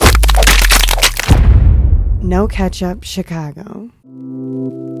No Ketchup Chicago.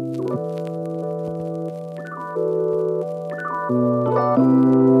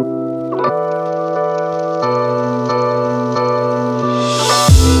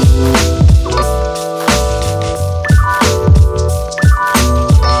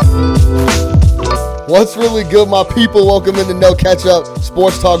 What's really good, my people? Welcome into No Ketchup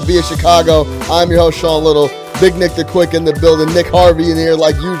Sports Talk via Chicago. I'm your host, Sean Little. Big Nick the Quick in the building. Nick Harvey in here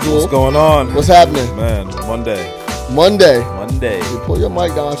like usual. What's going on? What's happening? Man, Monday. You pull your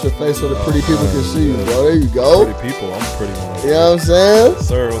mic down at your face so the pretty people can see you, bro. There you go. Pretty people. I'm pretty one. You know what I'm saying?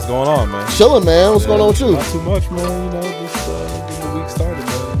 Sir, what's going on, man? Chilling, man. What's going on with you? Not too much, man. You know, just getting the week started,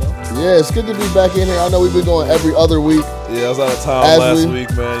 man. Yeah, it's good to be back in here. I know we've been going every other week. Yeah, I was out of town last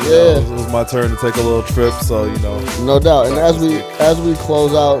week, man. You know, it was my turn to take a little trip, so, you know. No doubt. And as we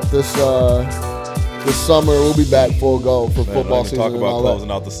close out this summer, we'll be back full go for football season. Talk about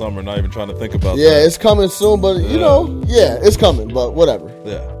closing out the summer, not even trying to think about that. Yeah, it's coming soon, but you know, it's coming, but whatever.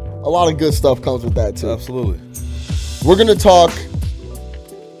 Yeah. A lot of good stuff comes with that too. Absolutely. We're going to talk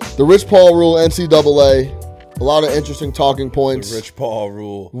the Rich Paul rule, NCAA. A lot of interesting talking points. The Rich Paul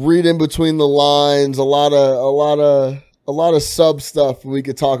rule. Reading between the lines, a lot of sub stuff we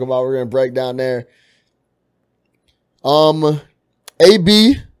could talk about. We're going to break down there.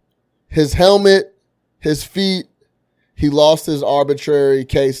 AB, his helmet, his feet, he lost his arbitrary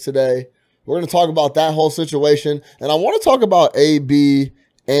case today. We're going to talk about that whole situation. And I want to talk about AB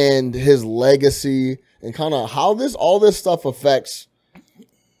and his legacy and kind of how all this stuff affects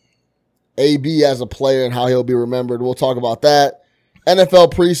AB as a player and how he'll be remembered. We'll talk about that.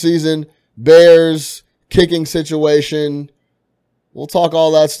 NFL preseason, Bears, kicking situation. We'll talk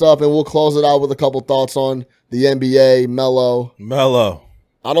all that stuff, and we'll close it out with a couple thoughts on the NBA, Melo.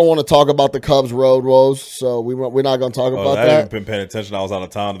 I don't want to talk about the Cubs' road woes, so we're not going to talk about that. I haven't been paying attention. I was out of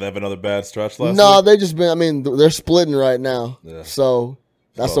town. Did they have another bad stretch last week? No, they're splitting right now. Yeah. So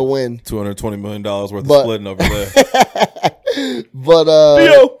that's a win. $220 million worth of splitting over there.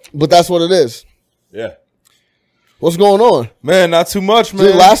 But that's what it is. Yeah. What's going on? Man, not too much, man.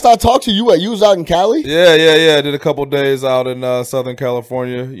 Dude, last I talked to you, you was out in Cali? Yeah. I did a couple days out in Southern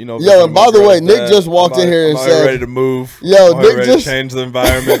California. You know. Yo, and by the way, Nick just walked in here and said, ready to move. Yo, Nick ready to change the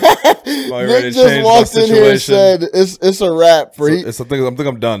environment. Nick just walked in here and said, it's a wrap for I think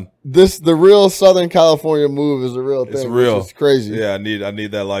I'm done. The real Southern California move is a real thing. It's real. It's crazy. Yeah, I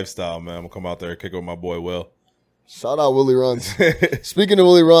need that lifestyle, man. I'm gonna come out there and kick it with my boy Will. Shout out Willie Runs. Speaking of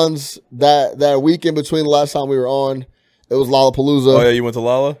Willie Runs, that week in between the last time we were on, it was Lollapalooza. Oh, yeah, you went to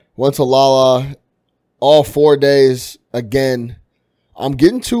Lolla? Went to Lolla all 4 days again. I'm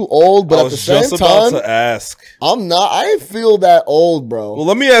getting too old, but at the same time, I was just about to ask. I'm not. I didn't feel that old, bro. Well,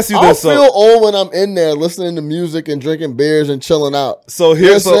 let me ask you this. I feel old when I'm in there listening to music and drinking beers and chilling out. So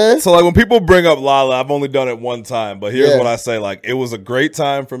so like when people bring up Lolla, I've only done it one time, but here's what I say. Like, it was a great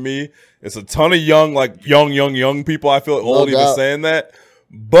time for me. It's a ton of young people. I feel old even saying that.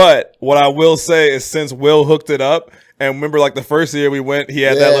 But what I will say is since Will hooked it up, and remember, like the first year we went, he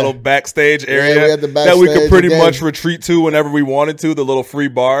had that little backstage area that we could pretty much retreat to whenever we wanted to, the little free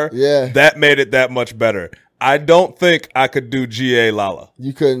bar. Yeah. That made it that much better. I don't think I could do GA Lolla.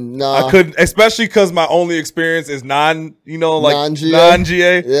 You couldn't? Nah. I couldn't, especially because my only experience is non-GA.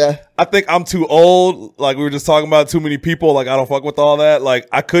 Yeah. I think I'm too old. Like we were just talking about, too many people. Like I don't fuck with all that. Like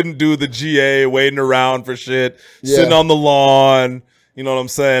I couldn't do the GA waiting around for shit, sitting on the lawn. You know what I'm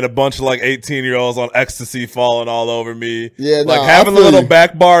saying? A bunch of like 18-year-olds on ecstasy falling all over me. Yeah, like having a little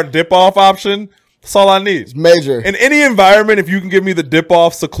back bar dip off option. That's all I need. It's major. In any environment, if you can give me the dip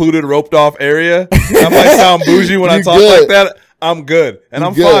off, secluded, roped off area, I might sound bougie when I talk like that. I'm good. And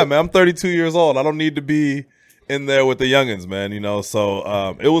I'm fine, man. I'm 32 years old. I don't need to be in there with the youngins, man. You know,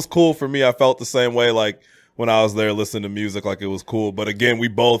 so it was cool for me. I felt the same way like when I was there listening to music, like it was cool. But again, we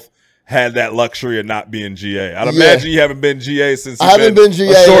both had that luxury of not being GA. I'd imagine you haven't been GA since I haven't been GA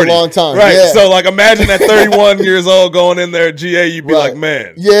in a long time. Right. Yeah. So like imagine at 31 years old going in there GA, you'd be like,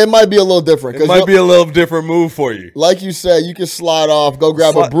 man. Yeah, it might be a little different. It might be a little different move for you. Like you said, you can slide off, go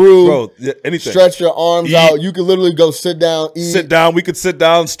grab a brew, anything. Stretch your arms out. You can literally go sit down, eat. Sit down. We could sit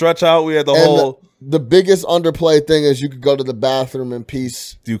down, stretch out. We had the whole... The biggest underplayed thing is you could go to the bathroom in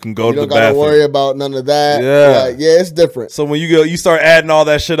peace. You can go to the bathroom. You don't got to worry about none of that. Yeah. It's different. So when you start adding all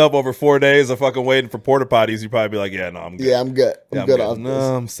that shit up over 4 days of fucking waiting for porta potties, you probably be like, yeah, no, I'm good. Yeah, I'm good. I'm good off this.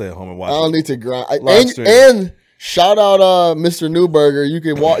 No, I'm staying home and watching. I don't need to grind. And shout out Mr. Newberger. You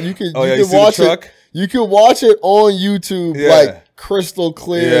can watch. You can watch it. You can watch it on YouTube, like crystal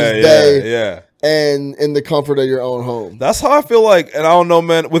clear as day. Yeah. and in the comfort of your own home. That's how I feel like, and I don't know,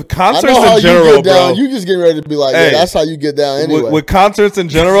 man. With I concerts know how in general, you get down. bro. You just get ready to be like, Hey, yeah, that's how you get down anyway. With concerts in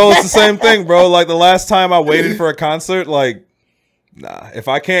general, it's the same thing, bro. Like the last time I waited for a concert, like, nah, if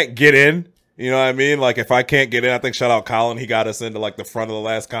I can't get in, you know what I mean? Like if I can't get in, I think shout out Colin, he got us into like the front of the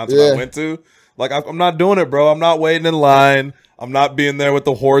last concert I went to. Like I'm not doing it, bro. I'm not waiting in line. I'm not being there with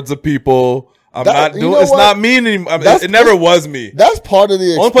the hordes of people. I'm not doing. It's not me anymore. It never was me. That's part of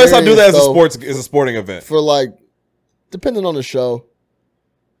the experience. Only place I do that is a sporting event. For like, depending on the show.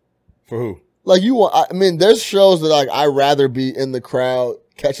 For who? Like you want? I mean, there's shows that like I'd rather be in the crowd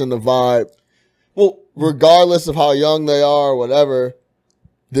catching the vibe. Well, regardless of how young they are or whatever,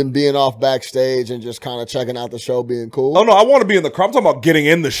 than being off backstage and just kind of checking out the show, being cool. Oh no, I want to be in the crowd. I'm talking about getting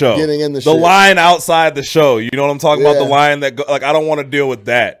in the show. Getting in the line outside the show. You know what I'm talking about? The line that like I don't want to deal with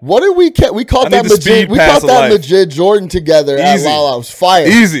that. What did we caught that Majid Jordan together at Lala. It was fire.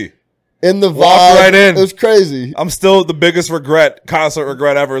 Easy. In the vibe. Walked right in. It was crazy. I'm still the biggest concert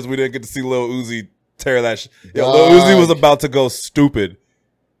regret ever is we didn't get to see Lil Uzi tear that shit. Lil Uzi was about to go stupid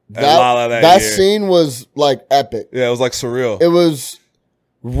at Lala that year. Scene was like epic. Yeah, it was like surreal. It was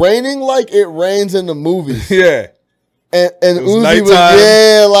raining like it rains in the movies. Yeah. And Uzi nighttime.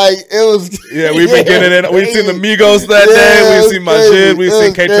 Yeah, we've been getting in. We've seen the Migos that day. We've seen Majid. We've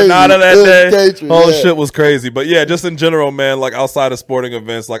seen K Tronada that day. Whole shit was crazy. But yeah, just in general, man, like outside of sporting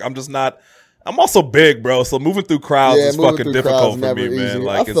events, like I'm also big, bro. So moving through crowds is fucking difficult for me, man.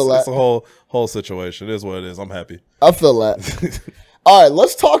 Like it's a whole situation. It is what it is. I'm happy. I feel that. All right,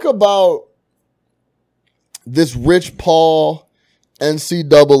 let's talk about this Rich Paul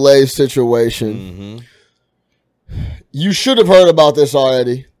NCAA situation. You should have heard about this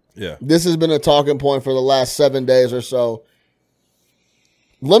already. Yeah. This has been a talking point for the last 7 days or so.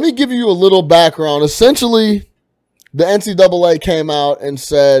 Let me give you a little background. Essentially, the NCAA came out and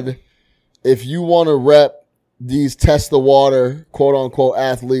said, if you want to rep these test the water, quote unquote,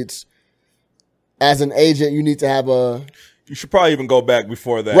 athletes, as an agent, you need to have You should probably even go back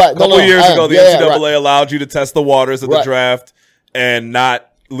before that. Right. A couple years ago, the NCAA allowed you to test the waters at the draft and not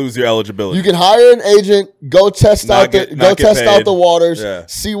lose your eligibility. You can hire an agent, go test out the waters,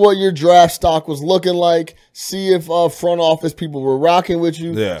 see what your draft stock was looking like, see if front office people were rocking with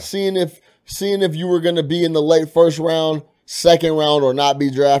you, seeing if you were going to be in the late first round, second round, or not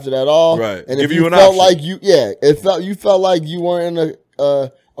be drafted at all. Right. And if you felt like you felt like you weren't in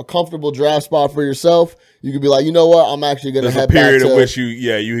a comfortable draft spot for yourself, you could be like, you know what, I'm actually going to head back to There's a period in which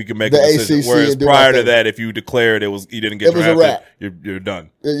you can make a decision. ACC. Whereas prior to that, if you declared you didn't get drafted, a wrap. You're done.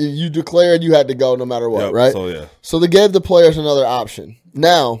 You declared you had to go no matter what, right? So they gave the players another option.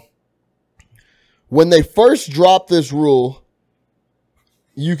 Now, when they first dropped this rule,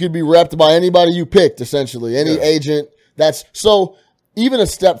 you could be repped by anybody you picked, essentially. Any agent. So even a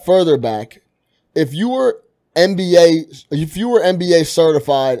step further back, if you were NBA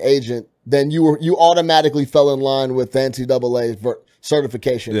certified agent, then you automatically fell in line with the NCAA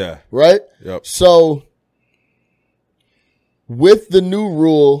certification. Yeah. Right? Yep. So with the new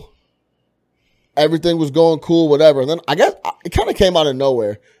rule, everything was going cool, whatever. And then I guess it kind of came out of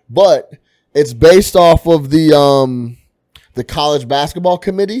nowhere, but it's based off of the college basketball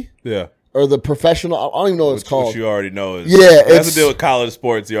committee. Yeah. Or the professional, I don't even know what it's called. Which you already know is. Yeah. It has to deal with college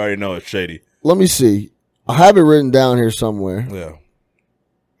sports. You already know it's shady. Let me see. I have it written down here somewhere. Yeah.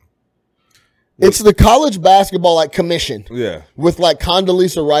 It's the college basketball commission. Yeah. With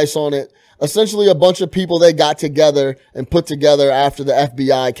Condoleezza Rice on it. Essentially a bunch of people they got together and put together after the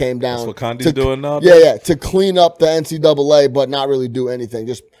FBI came down. That's what Condi's doing now? Yeah. To clean up the NCAA, but not really do anything.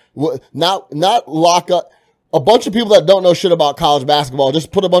 Just not lock up. A bunch of people that don't know shit about college basketball,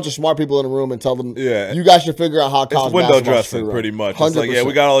 just put a bunch of smart people in a room and tell them, you guys should figure out how college basketball window dressing, pretty much. 100%. It's like,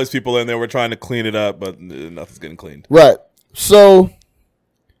 we got all these people in there. We're trying to clean it up, but nothing's getting cleaned. Right. So,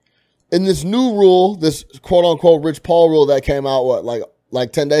 in this new rule, this quote-unquote Rich Paul rule that came out,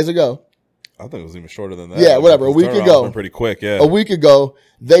 like 10 days ago? I think it was even shorter than that. Yeah, whatever. A week ago. Pretty quick, yeah. A week ago,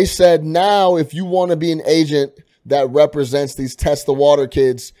 they said now if you want to be an agent that represents these test the water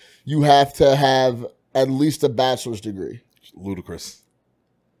kids, you have to have at least a bachelor's degree. Ludicrous.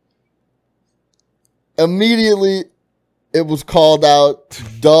 Immediately, it was called out,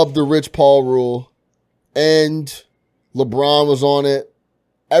 dubbed the Rich Paul rule, and LeBron was on it.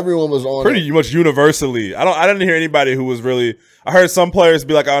 Everyone was on it. Pretty much universally. I didn't hear anybody who was really. I heard some players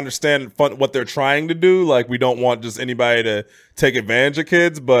be like, I understand what they're trying to do. Like, we don't want just anybody to take advantage of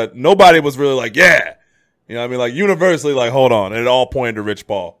kids, but nobody was really like, yeah. You know what I mean? Like, universally, like, hold on. And it all pointed to Rich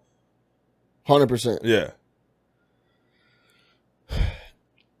Paul. 100%. Yeah.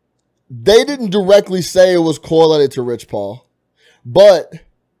 They didn't directly say it was correlated to Rich Paul, but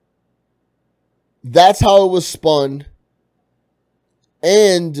That's how it was spun.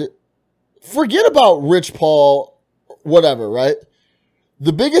 And forget about Rich Paul, whatever, right?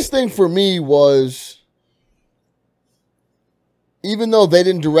 The biggest thing for me was, even though they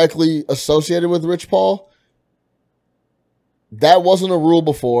didn't directly associate it with Rich Paul, that wasn't a rule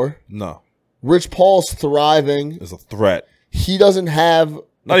before. No. Rich Paul's thriving. It's a threat. He doesn't have...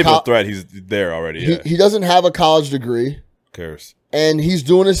 Not even a threat. He's there already. He doesn't have a college degree. Who cares? And he's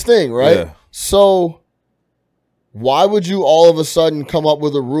doing his thing, right? Yeah. So why would you all of a sudden come up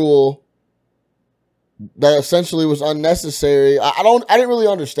with a rule that essentially was unnecessary? I didn't really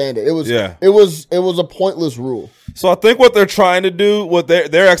understand it. It was a pointless rule. So I think what they're trying to do, what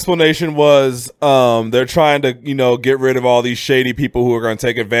their explanation was, they're trying to, get rid of all these shady people who are going to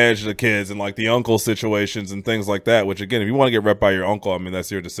take advantage of the kids and like the uncle situations and things like that, which again, if you want to get rep by your uncle, I mean,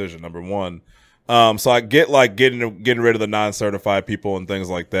 that's your decision, number one. So I get like getting rid of the non-certified people and things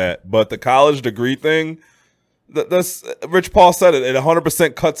like that. But the college degree thing, that's Rich Paul said it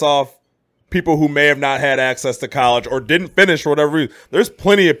 100% cuts off people who may have not had access to college or didn't finish for whatever reason. There's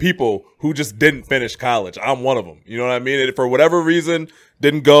plenty of people who just didn't finish college. I'm one of them. You know what I mean? And for whatever reason,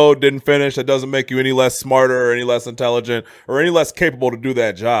 didn't finish. That doesn't make you any less smarter or any less intelligent or any less capable to do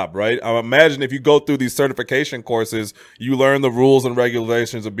that job, right? I imagine if you go through these certification courses, you learn the rules and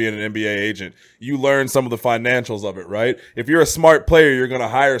regulations of being an NBA agent. You learn some of the financials of it, right? If you're a smart player, you're going to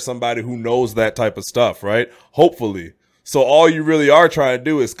hire somebody who knows that type of stuff, right? Hopefully. So all you really are trying to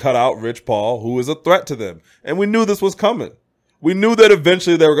do is cut out Rich Paul, who is a threat to them. And we knew this was coming. We knew that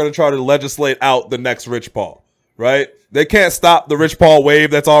eventually they were going to try to legislate out the next Rich Paul, right? They can't stop the Rich Paul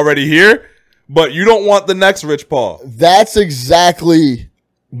wave that's already here, but you don't want the next Rich Paul. That's exactly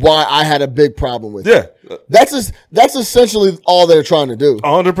why I had a big problem with it. Yeah. That's essentially all they're trying to do.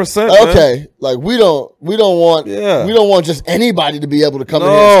 100%. Okay. Man. Like we don't want just anybody to be able to come in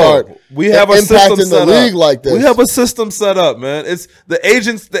here and start. We have a system in the league like this. We have a system set up, man. It's the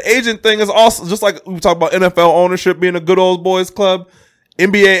agent thing is also just like we talk about NFL ownership being a good old boys club.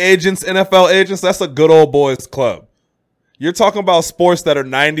 NBA agents, NFL agents, that's a good old boys club. You're talking about sports that are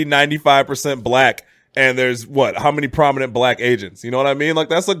 95% black. And there's how many prominent black agents? You know what I mean? Like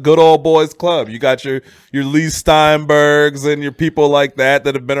that's a good old boys club. You got your Lee Steinbergs and your people like that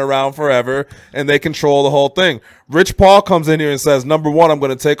have been around forever and they control the whole thing. Rich Paul comes in here and says, number one, I'm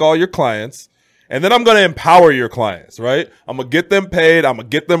going to take all your clients and then I'm going to empower your clients, right? I'm going to get them paid. I'm going to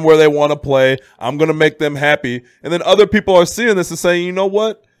get them where they want to play. I'm going to make them happy. And then other people are seeing this and saying, you know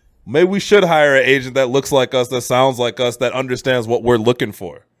what? Maybe we should hire an agent that looks like us, that sounds like us, that understands what we're looking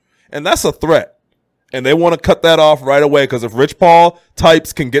for. And that's a threat. And they want to cut that off right away because if Rich Paul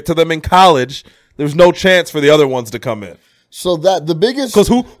types can get to them in college, there's no chance for the other ones to come in. So that the biggest... Because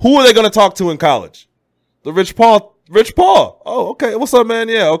who are they going to talk to in college? The Rich Paul. Oh, okay. What's up, man?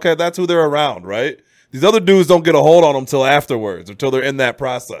 Yeah, okay. That's who they're around, right? These other dudes don't get a hold on them until afterwards, until they're in that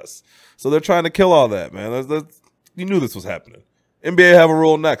process. So they're trying to kill all that, man. You knew this was happening. NBA have a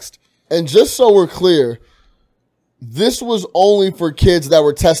rule next. And just so we're clear... This was only for kids that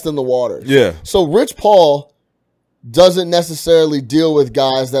were testing the waters. Yeah. So Rich Paul doesn't necessarily deal with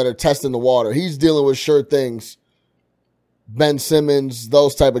guys that are testing the water. He's dealing with sure things. Ben Simmons,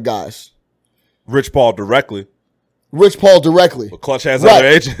 those type of guys. Rich Paul directly. But Clutch has other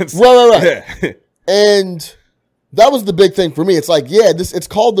agents. Right. Yeah. And that was the big thing for me. It's like, it's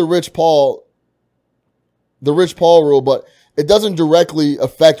called the Rich Paul rule, but it doesn't directly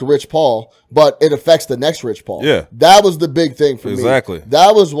affect Rich Paul, but it affects the next Rich Paul. Yeah. That was the big thing for me. Exactly.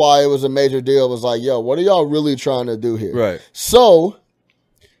 That was why it was a major deal. It was like, yo, what are y'all really trying to do here? Right. So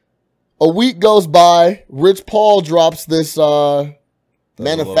a week goes by. Rich Paul drops this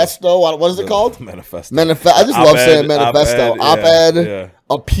manifesto. What is it called? Manifesto. I just love saying manifesto. Op-ed.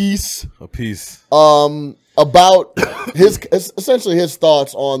 A piece. About essentially his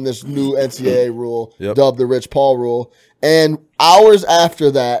thoughts on this new NCAA rule, dubbed the Rich Paul rule. And hours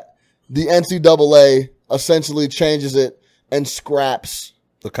after that, the NCAA essentially changes it and scraps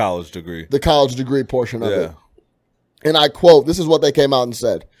the college degree portion of it. And I quote, this is what they came out and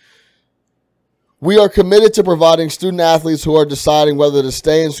said. We are committed to providing student athletes who are deciding whether to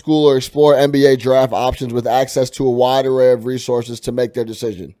stay in school or explore NBA draft options with access to a wide array of resources to make their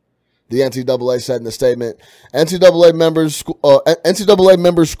decision. The NCAA said in the statement, NCAA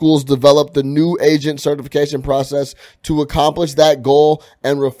member schools developed the new agent certification process to accomplish that goal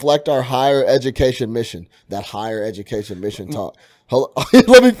and reflect our higher education mission. That higher education mission talk.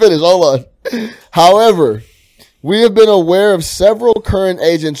 Let me finish. Hold on. However, we have been aware of several current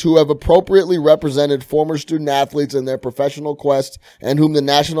agents who have appropriately represented former student athletes in their professional quest and whom the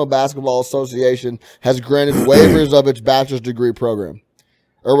National Basketball Association has granted waivers of its bachelor's degree program.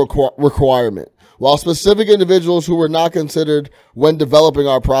 A requirement. While specific individuals who were not considered when developing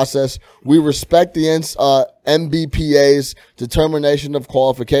our process, we respect the MBPA's determination of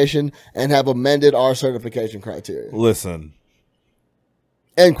qualification and have amended our certification criteria. Listen.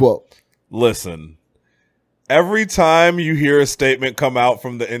 End quote. Listen. Every time you hear a statement come out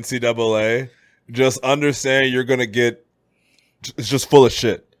from the NCAA, just understand you're going to get, it's just full of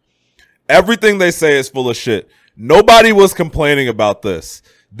shit. Everything they say is full of shit. Nobody was complaining about this.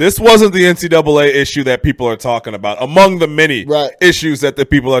 This wasn't the NCAA issue that people are talking about, among the many issues that the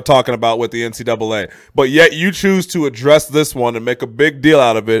people are talking about with the NCAA. But yet you choose to address this one and make a big deal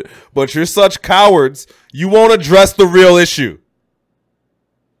out of it. But you're such cowards, you won't address the real issue.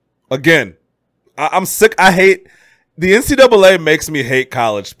 Again, I'm sick. I hate the NCAA makes me hate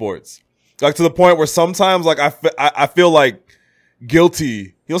college sports. Like to the point where sometimes like I feel like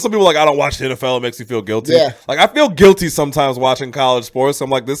guilty. You know, some people are like, I don't watch the NFL. It makes me feel guilty. Yeah. Like I feel guilty sometimes watching college sports. I'm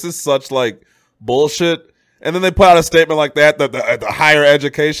like, this is such like bullshit. And then they put out a statement like that the higher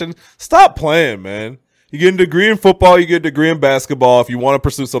education. Stop playing, man. You get a degree in football, you get a degree in basketball. If you want to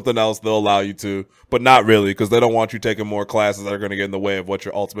pursue something else, they'll allow you to, but not really, because they don't want you taking more classes that are going to get in the way of what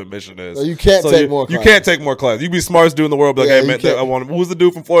your ultimate mission is. No, you can't take more classes. You can't take more classes. You can be smartest dude in the world, but like, hey, man, who's the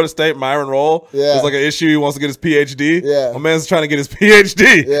dude from Florida State, Myron Roll? Yeah. There's like an issue. He wants to get his PhD. Yeah. My man's trying to get his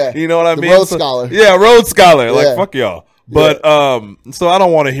PhD. Yeah. You know what I mean? Rhodes Scholar. Yeah, Rhodes Scholar. Yeah. Like, fuck y'all. But, so I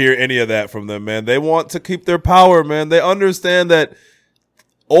don't want to hear any of that from them, man. They want to keep their power, man. They understand that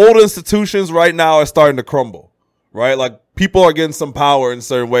old institutions right now are starting to crumble. Right? Like people are getting some power in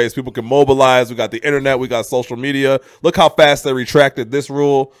certain ways. People can mobilize. We got the internet. We got social media. Look how fast they retracted this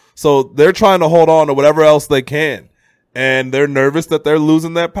rule. So they're trying to hold on to whatever else they can. And they're nervous that they're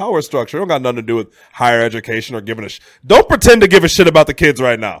losing that power structure. It don't got nothing to do with higher education or giving a Don't pretend to give a shit about the kids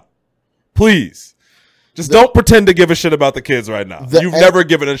right now. Please. Just don't pretend to give a shit about the kids right now. You've never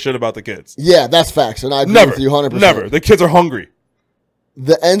given a shit about the kids. Yeah, that's facts. And I agree with you 100%. Never. The kids are hungry.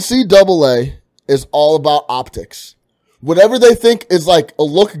 The NCAA is all about optics. Whatever they think is like a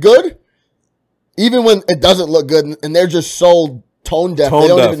look good, even when it doesn't look good, and they're just so tone deaf, they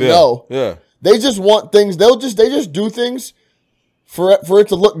don't even know. Yeah, they just want things. They just do things for it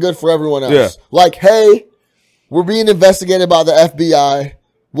to look good for everyone else. Yeah. Like, hey, we're being investigated by the FBI.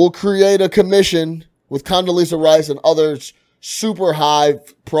 We'll create a commission with Condoleezza Rice and others super high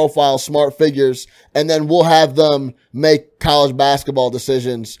profile smart figures, and then we'll have them make college basketball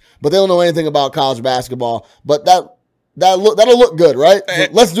decisions, but they don't know anything about college basketball. But that'll look good, right? So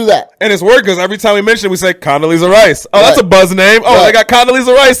let's do that. And it's weird because every time we mention it, we say Condoleezza Rice. Oh, that's a buzz name. Oh, they got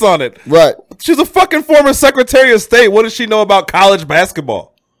Condoleezza Rice on it. Right. She's a fucking former Secretary of State. What does she know about college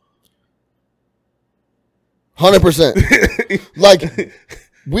basketball? 100%. Like,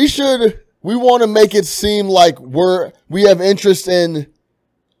 we want to make it seem like we have interest in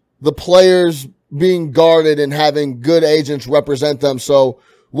the players being guarded and having good agents represent them. So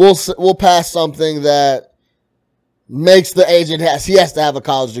we'll pass something that makes the agent he has to have a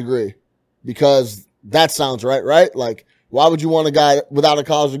college degree, because that sounds right? Like, why would you want a guy without a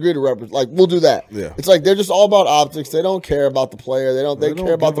college degree to represent? Like, we'll do that. Yeah. It's like they're just all about optics. They don't care about the player. They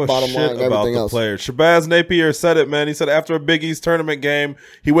care about the bottom line and everything else. Player. Shabazz Napier said it, man. He said after a Big East tournament game,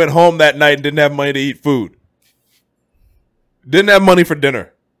 he went home that night and didn't have money to eat food. Didn't have money for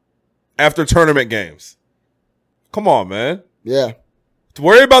dinner after tournament games. Come on, man. Yeah. To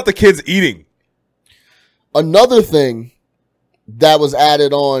worry about the kids eating. Another thing that was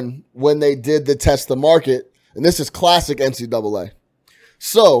added on when they did the test the market, and this is classic NCAA.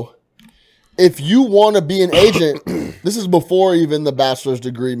 So, if you want to be an agent, this is before even the bachelor's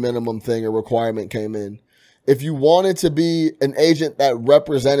degree minimum thing or requirement came in. If you wanted to be an agent that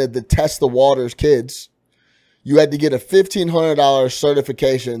represented the Test the Waters kids, you had to get a $1,500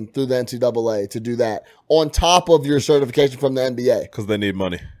 certification through the NCAA to do that, on top of your certification from the NBA. Because they need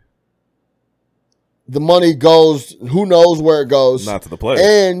money. The money goes, who knows where it goes. Not to the players.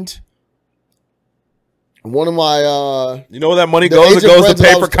 And one of my you know where that money goes? It goes to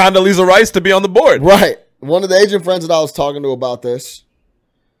pay for Condoleezza Rice to be on the board. Right. One of the agent friends that I was talking to about this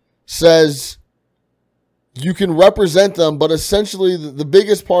says you can represent them, but essentially the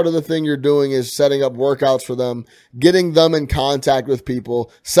biggest part of the thing you're doing is setting up workouts for them, getting them in contact with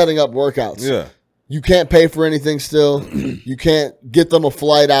people, setting up workouts. Yeah. You can't pay for anything still. You can't get them a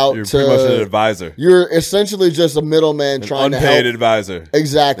flight out. You're pretty much an advisor. You're essentially just a middleman trying to help. Unpaid advisor.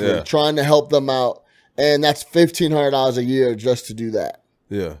 Exactly. Yeah. Trying to help them out. And that's $1,500 a year just to do that.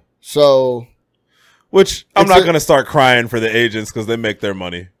 Yeah. So. Which I'm not going to start crying for the agents because they make their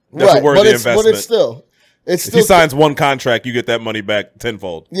money. That's right, a worthy investment. But it's still. it's If still he signs one contract, you get that money back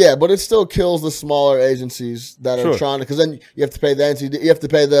tenfold. Yeah, but it still kills the smaller agencies that are trying to, because then you have to pay you have to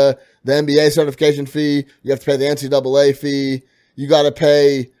pay the NBA certification fee, you have to pay the NCAA fee, you got to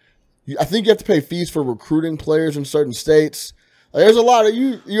pay. I think you have to pay fees for recruiting players in certain states. There's a lot of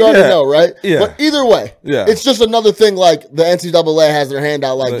you already know, right? Yeah. But either way, it's just another thing. Like the NCAA has their hand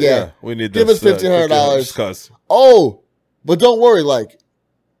out, like we need give this, us $1,500. $'cause. Oh, but don't worry, like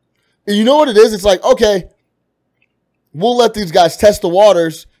you know what it is. It's like okay, we'll let these guys test the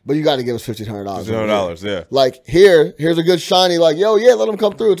waters, but you got to give us $1,500. $1,500, yeah. Like here's a good shiny. Like let them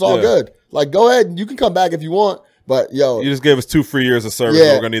come through. It's all good. Like go ahead, you can come back if you want. But you just gave us 2 free years of service.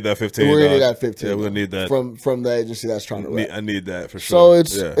 We're gonna need that 15. We're gonna need that 15. Yeah, we're gonna need that from the agency that's trying to. I need that for sure.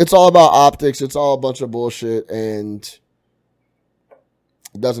 So it's all about optics. It's all a bunch of bullshit, and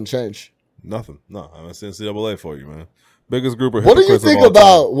it doesn't change. Nothing. No, I'm it's NCAA for you, man. Biggest group of What do you hypocrites think of all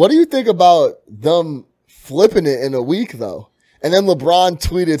about? time. What do you think about them flipping it in a week though? And then LeBron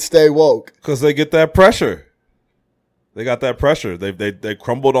tweeted, "Stay woke," because they get that pressure. They got that pressure. They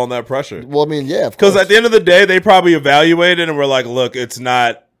crumbled on that pressure. Well, I mean, yeah, because at the end of the day, they probably evaluated and were like, "Look, it's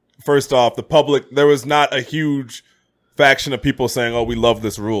not." First off, the public, there was not a huge faction of people saying, "Oh, we love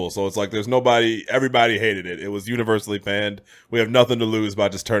this rule." So it's like there's nobody. Everybody hated it. It was universally panned. We have nothing to lose by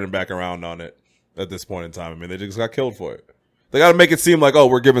just turning back around on it at this point in time. I mean, they just got killed for it. They got to make it seem like, "Oh,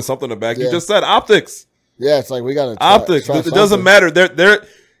 we're giving something back." You just said optics. Yeah, it's like we got to optics. It doesn't matter. They're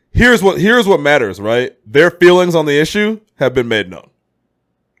Here's what matters, right? Their feelings on the issue have been made known.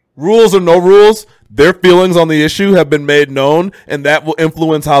 Rules or no rules, their feelings on the issue have been made known, and that will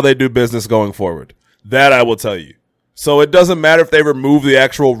influence how they do business going forward. That I will tell you. So it doesn't matter if they remove the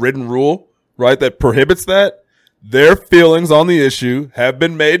actual written rule, right, that prohibits that. Their feelings on the issue have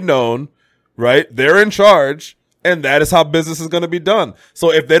been made known, right? They're in charge, and that is how business is going to be done.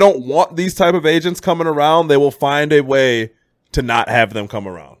 So if they don't want these type of agents coming around, they will find a way to not have them come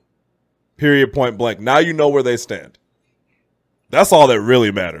around. Period, point blank. Now you know where they stand. That's all that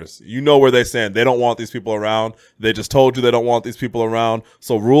really matters. You know where they stand. They don't want these people around. They just told you they don't want these people around.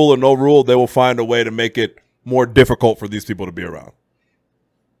 So rule or no rule, they will find a way to make it more difficult for these people to be around.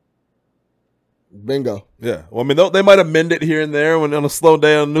 Bingo. Yeah. Well, I mean, they might amend it here and there when on a slow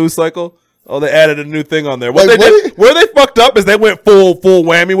day on the news cycle. Oh, they added a new thing on there. Where they fucked up is they went full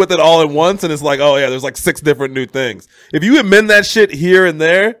whammy with it all at once, and it's like, oh yeah, there's like 6 different new things. If you amend that shit here and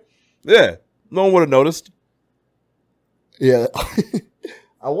there, yeah, no one would have noticed. Yeah.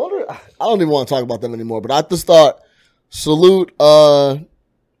 I wonder, I don't even want to talk about them anymore, but I just thought, salute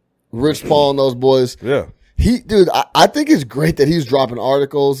Rich Paul and those boys. Yeah. I think it's great that he's dropping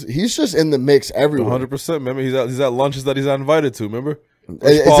articles. He's just in the mix everywhere. 100%. Remember, he's at lunches that he's not invited to, remember?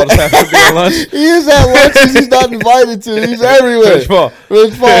 Rich Paul just happens to be at lunch. He is at lunches he's not invited to. He's everywhere. Rich Paul.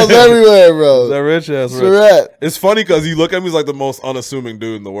 Rich Paul's everywhere, bro. Is that rich? Yeah, it's rich. It's funny because you look at him, he's like the most unassuming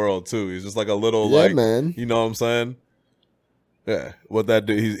dude in the world, too. He's just like a little, man. You know what I'm saying? Yeah. What that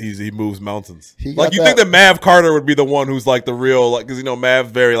dude, he moves mountains. Like, you think that Mav Carter would be the one who's like the real, like, because, you know,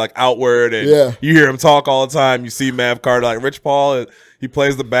 Mav's very like outward and you hear him talk all the time. You see Mav Carter, like Rich Paul, he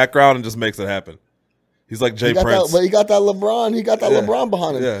plays the background and just makes it happen. He's like Jay Prince. But he got that LeBron. He got that LeBron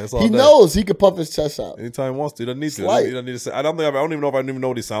behind him. Yeah, he knows he could pump his chest out anytime he wants to. He doesn't need to. He doesn't need to say. I don't even know if I even know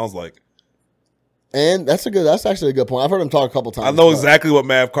what he sounds like. And that's actually a good point. I've heard him talk a couple times. I know exactly what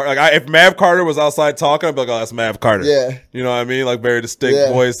Mav Carter. Like, if Mav Carter was outside talking, I'd be like, "Oh, that's Mav Carter." Yeah, you know what I mean? Like very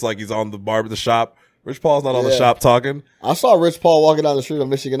distinct voice. Like he's on the shop. Rich Paul's not on the shop talking. I saw Rich Paul walking down the street on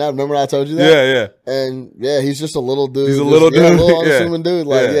Michigan Avenue. Remember I told you that? Yeah. And he's just a little dude. He's a little dude. A little unassuming dude.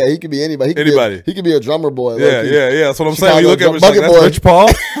 Like, he could be anybody. He could be a drummer boy. Yeah. That's what I'm saying. When you look at him, like, that's Rich Paul.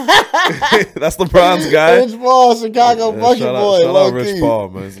 That's LeBron's guy. Rich Paul, Chicago bucket boy. Shout out Rich Paul,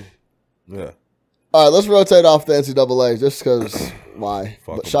 man. Yeah. All right, let's rotate off the NCAA just because why?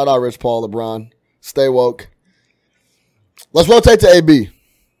 But shout out Rich Paul, LeBron. Stay woke. Let's rotate to AB.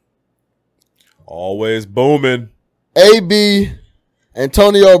 Always booming. AB,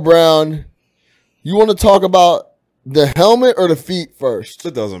 Antonio Brown. You want to talk about the helmet or the feet first?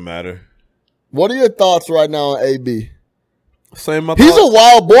 It doesn't matter. What are your thoughts right now on AB? Same. He's a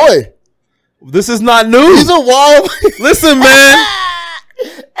wild boy. This is not new. He's a wild. Listen, man.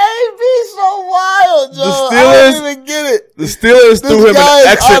 AB's so wild, Joe. The Steelers, I don't even get it. The Steelers threw him an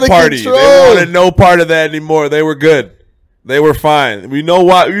exit party. Control. They wanted no part of that anymore. They were good. They were fine. We know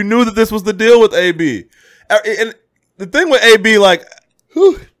why. We knew that this was the deal with AB. And the thing with AB, like,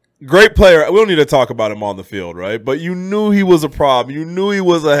 great player. We don't need to talk about him on the field, right? But you knew he was a problem. You knew he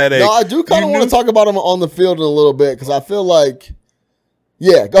was a headache. No, I do kind of want to talk about him on the field in a little bit because I feel like,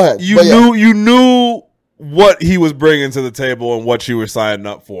 go ahead. You knew what he was bringing to the table and what you were signing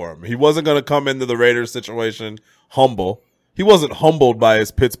up for him. He wasn't going to come into the Raiders situation humble. He wasn't humbled by his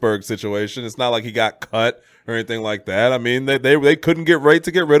Pittsburgh situation. It's not like he got cut or anything like that. I mean, they couldn't get rid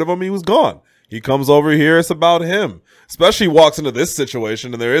of him. He was gone. He comes over here. It's about him. Especially walks into this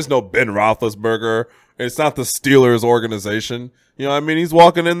situation and there is no Ben Roethlisberger. It's not the Steelers organization. You know what I mean? He's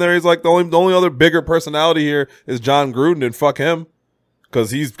walking in there. He's like the only other bigger personality here is John Gruden, and fuck him because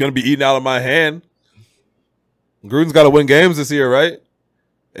he's going to be eating out of my hand. Gruden's got to win games this year, right?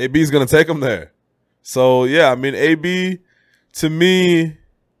 AB's going to take him there. So, yeah, I mean, AB, to me,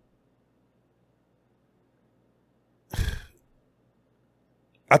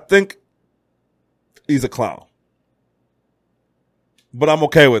 I think he's a clown. But I'm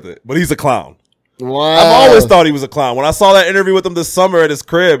okay with it. But he's a clown. Wow. I've always thought he was a clown. When I saw that interview with him this summer at his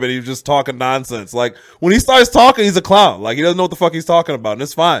crib and he was just talking nonsense. Like, when he starts talking, he's a clown. Like, he doesn't know what the fuck he's talking about, and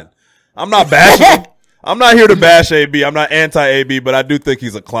it's fine. I'm not bashing him. I'm not here to bash AB. I'm not anti-AB, but I do think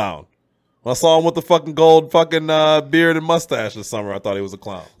he's a clown. When I saw him with the fucking gold fucking beard and mustache this summer, I thought he was a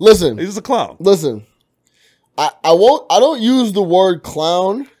clown. Listen. He's a clown. Listen. I don't use the word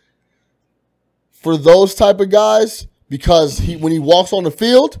clown for those type of guys because when he walks on the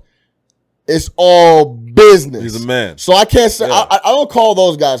field, it's all business. He's a man. So I can't say, Yeah. I don't call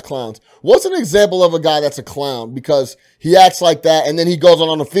those guys clowns. What's an example of a guy that's a clown because he acts like that and then he goes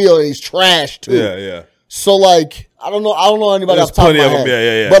on the field and he's trash too? Yeah, yeah. So like, I don't know anybody There's off the top of plenty my of them.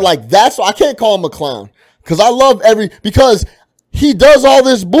 head. Yeah. But like I can't call him a clown because I love because he does all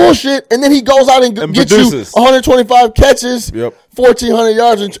this bullshit and then he goes out and gets produces. you 125 catches, Yep. 1,400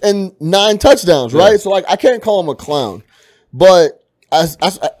 yards and 9 touchdowns, right? So like, I can't call him a clown, but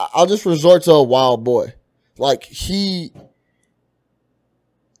I'll just resort to a wild boy. Like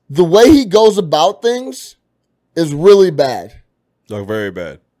the way he goes about things is really bad. Like, very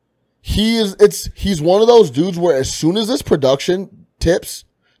bad. He's one of those dudes where as soon as this production tips,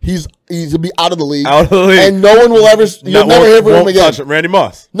 he'll be out of the league. Out of the league. And no one will you'll never hear from him again. Touch him. Randy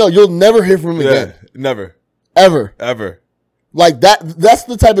Moss. No, you'll never hear from him again. Never. Ever. Like that's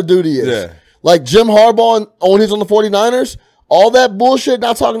the type of dude he is. Yeah. Like Jim Harbaugh when he's on the 49ers, all that bullshit,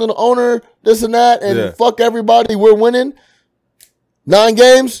 not talking to the owner, this and that, and fuck everybody, we're winning. 9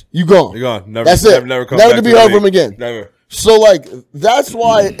 games, you gone. You're gone. Never. That's it. Never come Never back to be the heard league. from again. Never. So like that's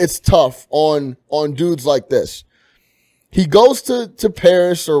why it's tough on dudes like this. He goes to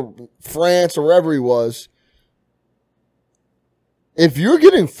Paris or France or wherever he was. If you're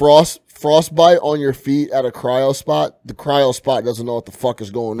getting frostbite on your feet at a cryo spot, the cryo spot doesn't know what the fuck is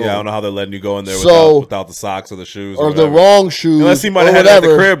going on. Yeah, I don't know how they're letting you go in there So- without the socks or the shoes or the whatever. wrong shoes. Unless he might or have had it at the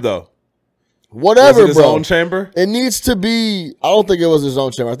whatever. crib though. Whatever, Was it his bro. own chamber? It needs to be. I don't think it was his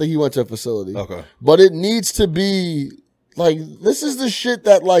own chamber. I think he went to a facility. Okay. But it needs to be like this is the shit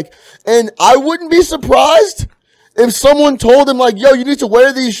that like, and I wouldn't be surprised if someone told him like, "Yo, you need to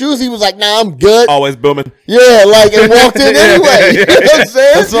wear these shoes." He was like, "Nah, I'm good." Always booming. Yeah, like and walked in anyway. You know what I'm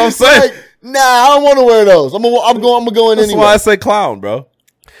saying? That's what I'm saying. Like, nah, I don't want to wear those. I'm gonna go in That's anyway. why I say clown, bro.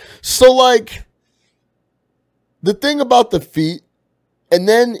 So like, the thing about the feet, and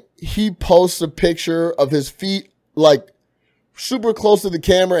then he posts a picture of his feet like super close to the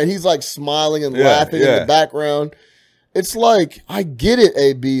camera and he's like smiling and laughing in the background. It's like, I get it,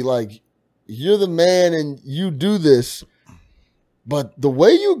 AB. Like, you're the man and you do this. But the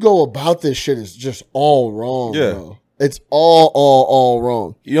way you go about this shit is just all wrong, bro. It's all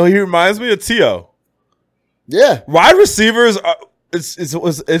wrong. You know, he reminds me of T.O. Yeah. Wide receivers are it's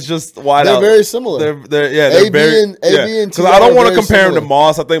just wide They're out. very similar. They're AB very and T.O. because I don't want to are very compare him to similar.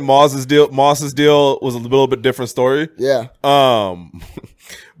 Moss. I think Moss's deal was a little bit different story. Yeah.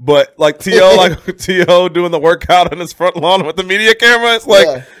 But like T.O. doing the workout on his front lawn with the media camera, it's like,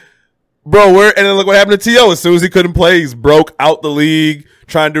 Yeah. bro, and then look what happened to T.O. As soon as he couldn't play, he's broke out the league,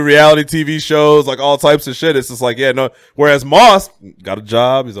 trying to do reality TV shows, like all types of shit. It's just like, yeah, no. Whereas Moss got a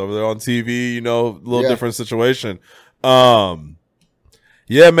job, he's over there on TV, you know, a little different situation.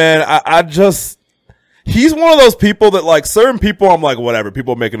 Yeah, man, I just, he's one of those people that like certain people, I'm like, whatever,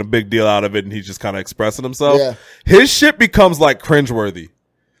 people are making a big deal out of it and he's just kind of expressing himself. Yeah. His shit becomes like cringeworthy.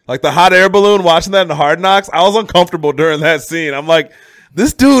 Like the hot air balloon, watching that in Hard Knocks, I was uncomfortable during that scene. I'm like,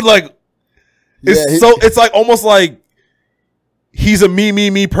 this dude, like, it's like almost like he's a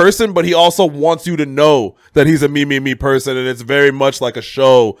me person, but he also wants you to know that he's a me person, and it's very much like a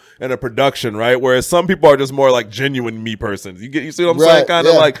show and a production, right? Whereas some people are just more like genuine me persons. You see what I'm saying? Kind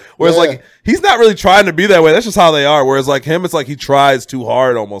of like, whereas like he's not really trying to be that way. That's just how they are. Whereas like him, it's like he tries too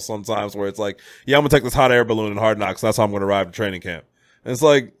hard almost sometimes. Where it's like, yeah, I'm gonna take this hot air balloon in Hard Knocks. That's how I'm gonna arrive at training camp. And it's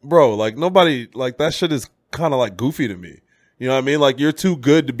like, bro, like nobody like that shit is kind of like goofy to me. You know what I mean? Like you're too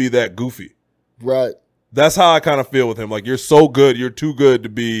good to be that goofy. Right. That's how I kind of feel with him. Like, you're so good. You're too good to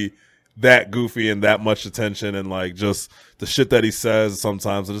be that goofy and that much attention, and like just the shit that he says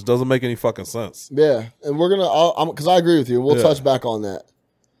sometimes it just doesn't make any fucking sense. Yeah, and we're gonna because I agree with you. We'll touch back on that.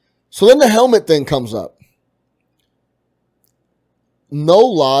 So then the helmet thing comes up. No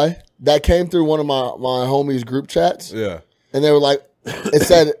lie, that came through one of my homies' group chats. Yeah, and they were like, it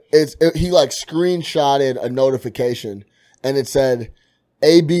said he like screenshotted a notification, and it said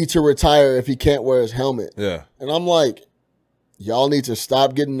AB to retire if he can't wear his helmet. Yeah, and I'm like, y'all need to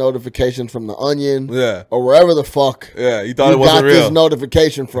stop getting notifications from the Onion, or wherever the fuck. Yeah, you thought it wasn't real. Got this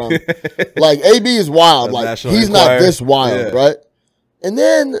notification from. Like, AB is wild. Like, he's not this wild, right? And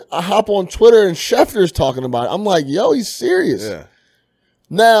then I hop on Twitter and Schefter's talking about it. I'm like, yo, he's serious. Yeah.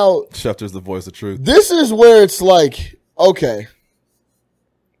 Now, Schefter's the voice of truth. This is where it's like, okay,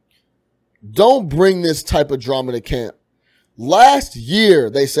 don't bring this type of drama to camp. Last year,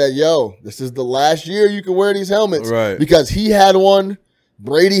 they said, yo, this is the last year you can wear these helmets. Right. Because he had one,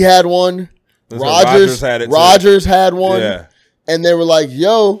 Brady had one, Rodgers had one. Yeah. And they were like,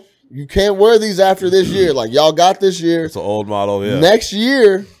 yo, you can't wear these after this year. Like, y'all got this year. It's an old model, yeah. Next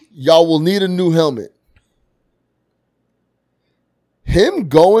year, y'all will need a new helmet. Him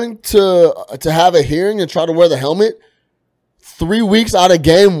going to have a hearing and try to wear the helmet 3 weeks out of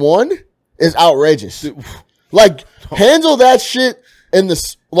game one is outrageous. Like, handle that shit in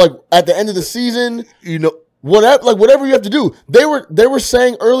the at the end of the season. You know, whatever you have to do. They were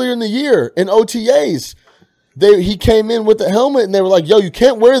saying earlier in the year in OTAs, he came in with the helmet and they were like, "Yo, you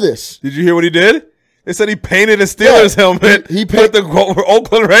can't wear this." Did you hear what he did? They said he painted a Steelers helmet. He put the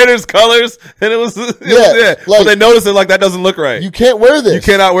Oakland Raiders colors, and it was Like, but they noticed it like that doesn't look right. You can't wear this. You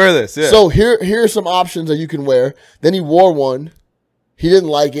cannot wear this. Yeah. So here are some options that you can wear. Then he wore one. He didn't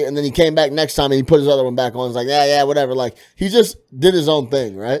like it, and then he came back next time and he put his other one back on. It's like, yeah, whatever. Like, he just did his own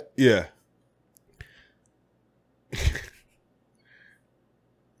thing, right? Yeah.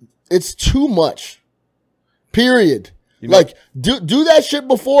 It's too much. Period. Like, do that shit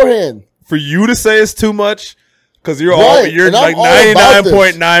beforehand. For you to say it's too much, because you're and like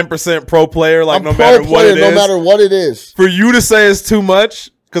 99.9% pro player, like no matter what it is. For you to say it's too much,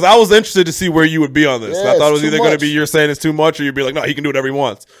 because I was interested to see where you would be on this. Yeah, I thought it was either going to be you're saying it's too much, or you'd be like, no, he can do whatever he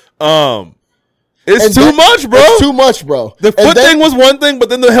wants. It's too much, bro. It's too much, bro. The foot thing was one thing, but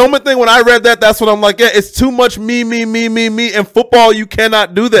then the helmet thing, when I read that, that's when I'm like, yeah, it's too much me. In football, you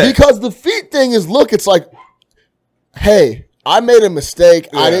cannot do that. Because the feet thing is, it's like, hey, I made a mistake.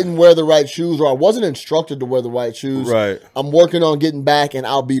 Yeah. I didn't wear the right shoes, or I wasn't instructed to wear the right shoes. Right. I'm working on getting back, and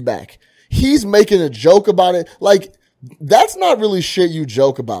I'll be back. He's making a joke about it. Like, that's not really shit you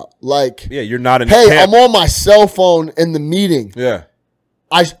joke about. Like, yeah, you're not in hey, camp. I'm on my cell phone in the meeting. Yeah.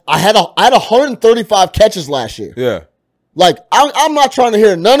 I had 135 catches last year. Yeah. Like, I'm not trying to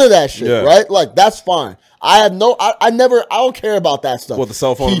hear none of that shit, right? Like, that's fine. I don't care about that stuff. What, the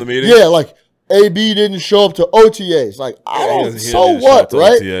cell phone in the meeting? Yeah, like, AB didn't show up to OTAs. Like, so what,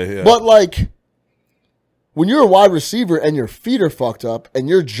 right? OTA, yeah. But, like, when you're a wide receiver and your feet are fucked up and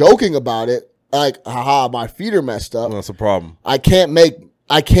you're joking about it, like, haha, my feet are messed up. Well, that's a problem. I'm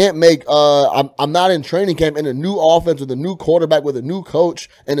not in training camp in a new offense with a new quarterback with a new coach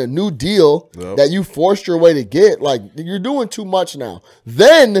and a new deal that you forced your way to get. Like, you're doing too much now.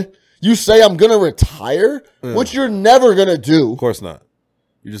 Then you say, I'm going to retire, which you're never going to do. Of course not.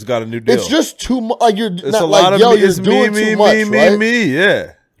 You just got a new deal. It's just too much. Like, you're it's not like, yo, you're doing too much, right?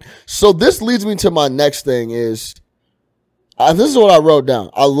 Yeah. So this leads me to my next thing is, this is what I wrote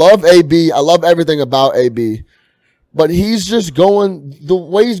down. I love AB. I love everything about AB. But he's just the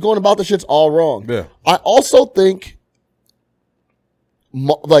way he's going about the shit's all wrong. Yeah. I also think,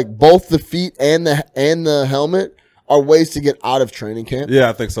 like, both the feet and the helmet are ways to get out of training camp. Yeah,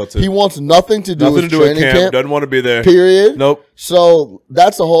 I think so too. He wants nothing to do with training camp. Doesn't want to be there. Period. Nope. So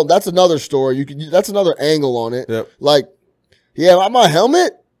that's another story. That's another angle on it. Yep. Like, yeah, I'm a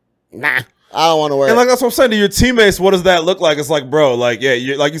helmet? Nah. I don't want to wear it. And like that's what I'm saying to your teammates, what does that look like? It's like, bro, like,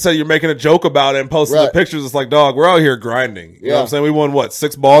 yeah, like you said, you're making a joke about it and posting the pictures. It's like, dog, we're out here grinding. You know what I'm saying? We won,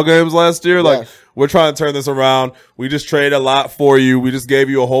 6 ball games last year? Like, we're trying to turn this around. We just traded a lot for you. We just gave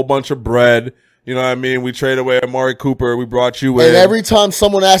you a whole bunch of bread. You know what I mean? We traded away Amari Cooper. We brought you in. And every time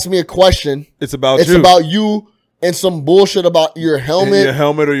someone asks me a question, it's about you and some bullshit about your helmet.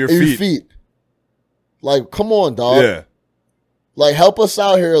 Or your feet. Like, come on, dog. Yeah. Like, help us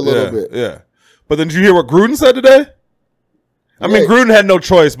out here a little bit. Yeah. But then did you hear what Gruden said today? I mean, Gruden had no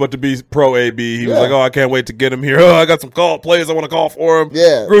choice but to be pro AB. He was like, I can't wait to get him here. Oh, I got some plays I want to call for him.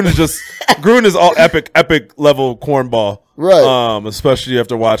 Yeah. Gruden is all epic level cornball. Right. Especially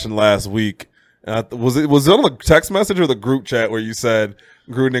after watching last week. Was it on the text message or the group chat where you said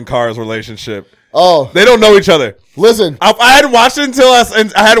Gruden and Carr's relationship? Oh, They don't know each other. listen. I hadn't watched it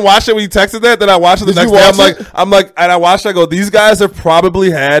I hadn't watched it when you texted that. Then I watched it the Did next you day. watch I'm like, and I watched it. I go, these guys have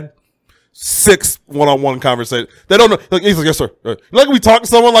probably had 6 one-on-one conversations. They don't know. Like, he's like, yes, sir. Like we talk to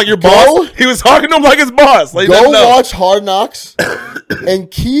someone like your boss. He was talking to him like his boss. Like, Go watch Hard Knocks and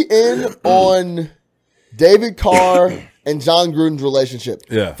key in on David Carr and John Gruden's relationship.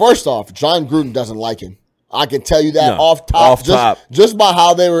 Yeah. First off, John Gruden doesn't like him. I can tell you that off top, just by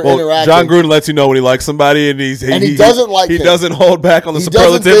how they were interacting. John Gruden lets you know when he likes somebody, and he doesn't like he him. doesn't hold back on the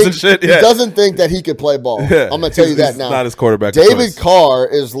superlatives and shit. Yeah. He doesn't think that he could play ball. Yeah. I'm gonna tell you that now. Not his quarterback. David Carr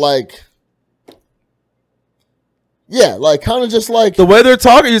is like, yeah, like kind of just like the way they're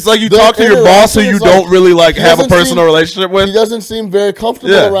talking. It's like you talk to your boss who you don't really like have a personal relationship with. He doesn't seem very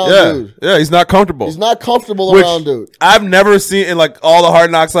comfortable around dude. Yeah, he's not comfortable. He's not comfortable around dude. I've never seen in like all the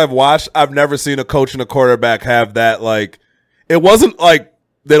Hard Knocks I've watched. I've never seen a coach and a quarterback have that. Like, it wasn't like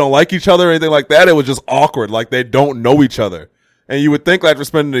they don't like each other or anything like that. It was just awkward. Like they don't know each other. And you would think after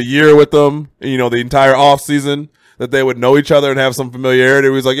spending a year with them, you know, the entire off season, that they would know each other and have some familiarity.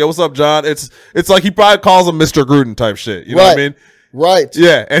 He was like, yo, what's up, John? It's like he probably calls him Mr. Gruden type shit. You know what I mean? Right.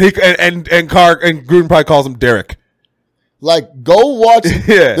 Yeah. And Gruden probably calls him Derek. Like, go watch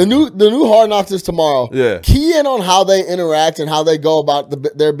the new Hard Knocks is tomorrow. Yeah. Key in on how they interact and how they go about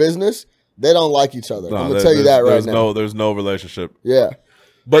their business. They don't like each other. I'm gonna tell you that right now. There's no relationship. Yeah.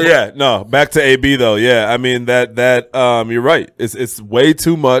 But yeah, no, back to AB though. Yeah. I mean that you're right. It's way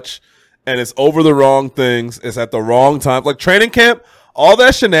too much. And it's over the wrong things. It's at the wrong time. Like training camp, all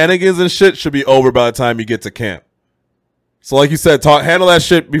that shenanigans and shit should be over by the time you get to camp. So like you said, handle that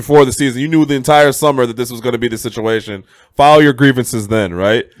shit before the season. You knew the entire summer that this was going to be the situation. File your grievances then,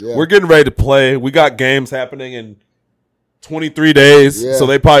 right? Yeah. We're getting ready to play. We got games happening in 23 days. Yeah. So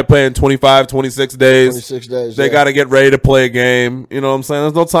they probably play in 25, 26 days. 26 days. They got to get ready to play a game. You know what I'm saying?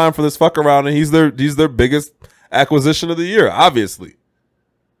 There's no time for this fuck around. And he's their biggest acquisition of the year, obviously.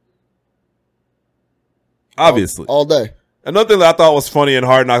 Obviously. All day. Another thing that I thought was funny in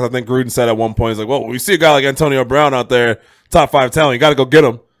Hard Knocks, I think Gruden said at one point, he's like, well, we see a guy like Antonio Brown out there, top 5 talent, you got to go get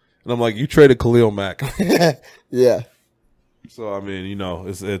him. And I'm like, you traded Khalil Mack. Yeah. So, I mean, you know,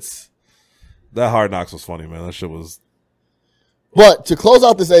 it's that Hard Knocks was funny, man. That shit was. But to close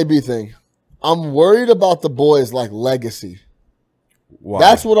out this AB thing, I'm worried about the boys' like legacy. Why?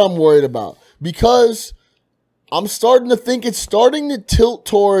 That's what I'm worried about. Because I'm starting to think it's starting to tilt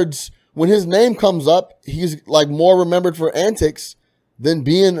towards when his name comes up, he's like more remembered for antics than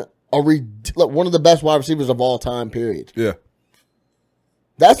being one of the best wide receivers of all time, period. Yeah.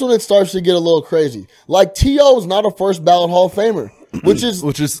 That's when it starts to get a little crazy. Like T.O. is not a first ballot Hall of Famer, which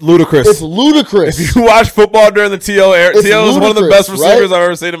is ludicrous. It's ludicrous. If you watch football during the T.O. era, T.O. is one of the best receivers right? I've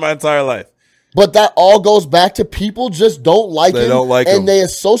ever seen in my entire life. But that all goes back to people just don't like him. They don't like him. And they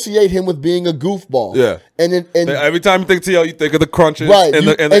associate him with being a goofball. Yeah. And every time you think T.O., you think of the crunches. Right. And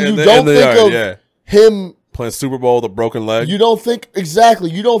you don't think of him playing Super Bowl with a broken leg. You don't think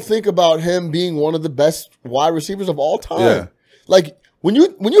about him being one of the best wide receivers of all time. Yeah. Like when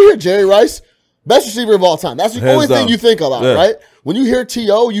you hear Jerry Rice, best receiver of all time. That's the only thing you think about, right? When you hear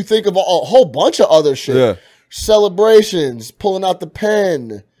T.O., you think of a whole bunch of other shit. Yeah. Celebrations, pulling out the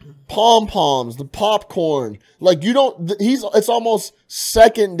pen, pom-poms, the popcorn. Like it's almost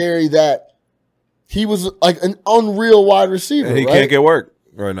secondary that he was like an unreal wide receiver. And he can't get work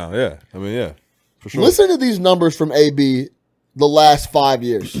right now. Yeah. I mean, yeah. For sure. Listen to these numbers from AB the last 5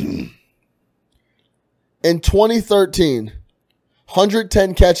 years. In 2013,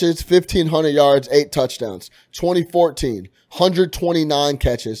 110 catches, 1,500 yards, 8 touchdowns. 2014, 129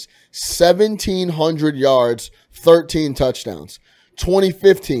 catches, 1,700 yards, 13 touchdowns.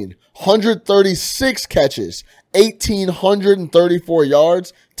 2015, 136 catches, 1,834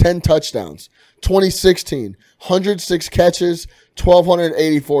 yards, 10 touchdowns. 2016, 106 catches,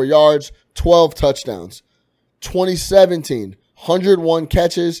 1,284 yards, 12 touchdowns. 2017, 101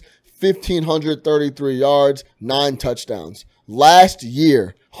 catches, 1,533 yards, 9 touchdowns. Last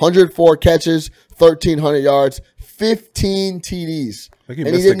year, 104 catches, 1,300 yards, 15 TDs. I think he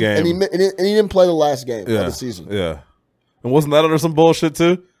missed a game. And he didn't play the last game of the season. Yeah. And wasn't that under some bullshit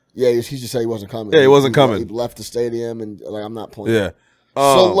too? Yeah, he just said he wasn't coming. Yeah, he wasn't coming. He left the stadium and like, I'm not playing. Yeah.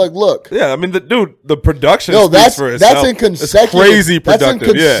 So like, look. Yeah, I mean, the production. No, speaks for itself. That's in consecutive. It's crazy productive.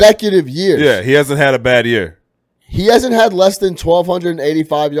 That's in consecutive years. Yeah, he hasn't had a bad year. He hasn't had less than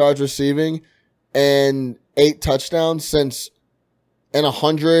 1,285 yards receiving and 8 touchdowns since, and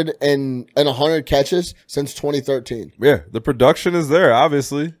 100 catches since 2013. Yeah, the production is there,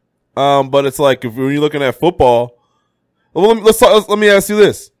 obviously. But it's like when you're looking at football. Well, let me ask you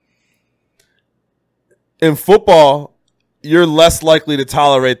this. In football, you're less likely to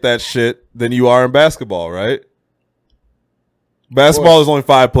tolerate that shit than you are in basketball, right? Basketball is only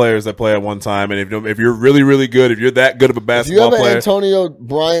 5 players that play at one time, and if you're really, really good, if you're that good of a basketball player, if you have an Antonio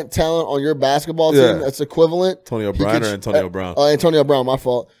Bryant talent on your basketball team that's equivalent, Antonio Bryant or Antonio Brown? Antonio Brown, my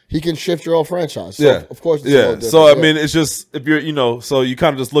fault. He can shift your whole franchise. So of course, it's a little different. So I mean, it's just if you're, so you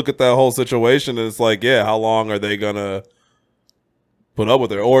kind of just look at that whole situation, and it's like, how long are they gonna put up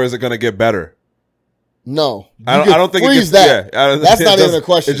with it, or is it gonna get better? No, I don't think it gets that. That's not even a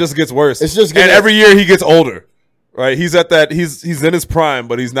question. It just gets worse. It's just and every year he gets older. Right, he's at that. He's in his prime,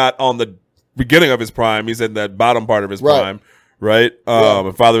 but he's not on the beginning of his prime. He's in that bottom part of his prime, right?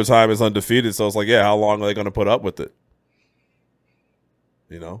 And Father Time is undefeated, so it's like, how long are they going to put up with it?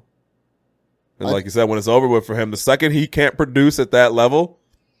 And like you said, when it's over with for him, the second he can't produce at that level,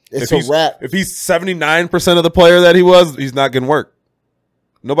 it's a wrap. If he's 79% of the player that he was, he's not getting work.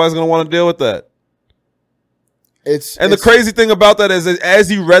 Nobody's going to want to deal with that. The crazy thing about that is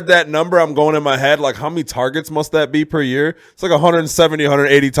as you read that number, I'm going in my head, like, how many targets must that be per year? It's like 170,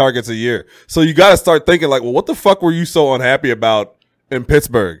 180 targets a year. So you got to start thinking, like, well, what the fuck were you so unhappy about in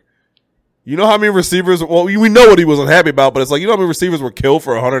Pittsburgh? You know how many receivers, we know what he was unhappy about, but it's like, you know how many receivers were killed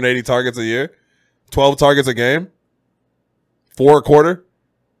for 180 targets a year? 12 targets a game? 4 a quarter?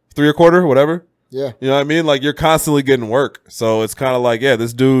 3 a quarter? Whatever. Yeah. You know what I mean? Like, you're constantly getting work. So it's kind of like,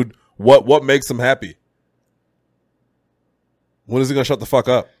 this dude, what makes him happy? When is he going to shut the fuck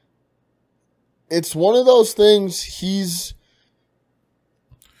up? It's one of those things. He's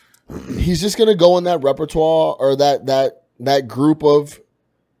just going to go in that repertoire or that group of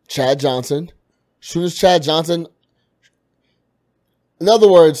Chad Johnson. As soon as Chad Johnson, in other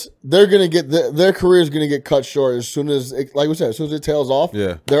words, they're going to get their career is going to get cut short as soon as, like we said, as soon as it tails off.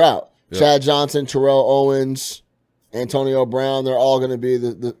 They're out. Yeah. Chad Johnson, Terrell Owens, Antonio Brown, they're all going to be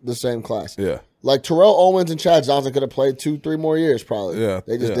the same class. Yeah. Like Terrell Owens and Chad Johnson could have played 2-3 more years probably. Yeah.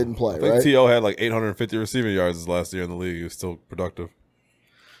 They just didn't play, I think T.O. had like 850 receiving yards his last year in the league. He was still productive.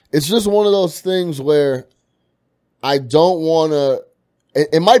 It's just one of those things where I don't want to –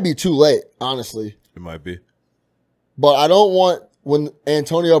 it might be too late, honestly. It might be. But I don't want when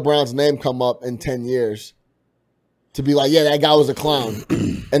Antonio Brown's name come up in 10 years to be like, that guy was a clown.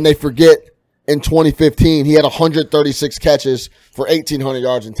 And they forget – in 2015, he had 136 catches for 1,800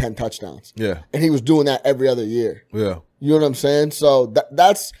 yards and 10 touchdowns. Yeah. And he was doing that every other year. Yeah. You know what I'm saying? So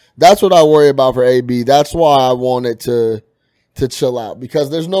that's what I worry about for AB. That's why I wanted to chill out because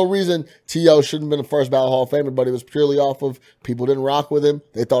there's no reason T.O. shouldn't have been a first ballot Hall of Famer, but it was purely off of people didn't rock with him.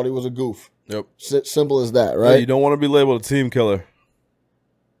 They thought he was a goof. Yep. Simple as that, right? Yeah, you don't want to be labeled a team killer.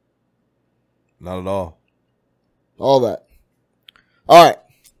 Not at all. All that. All right.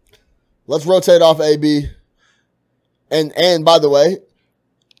 Let's rotate off AB. And by the way,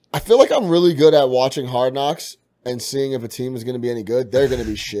 I feel like I'm really good at watching Hard Knocks and seeing if a team is going to be any good. They're going to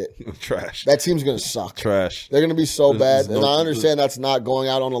be shit. Trash. That team's going to suck. Trash. They're going to be so bad. And I understand that's not going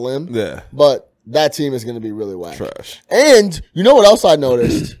out on a limb. Yeah. But that team is going to be really whack. Trash. And you know what else I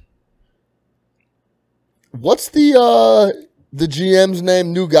noticed? What's the GM's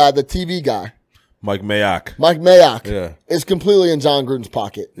name? New guy, the TV guy. Mike Mayock. Mike Mayock. Yeah. Is completely in John Gruden's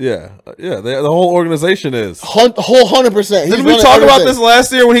pocket. Yeah. Yeah. The whole organization is. Whole 100%. Didn't we talk about this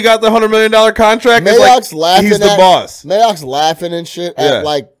last year when he got the $100 million contract? Mayock's laughing. He's the boss. Mayock's laughing and shit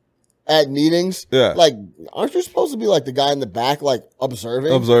at meetings. Yeah. Like, aren't you supposed to be like the guy in the back, like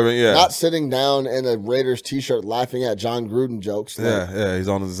observing? Observing, yeah. Not sitting down in a Raiders t-shirt laughing at John Gruden jokes. Like, yeah. He's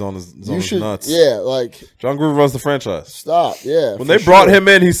on his nuts. Yeah, like. John Gruden runs the franchise. Stop, yeah. When they brought him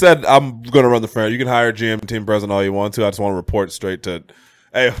in, he said, I'm going to run the franchise. You can hire GM, team president all you want to. I just want to report straight to,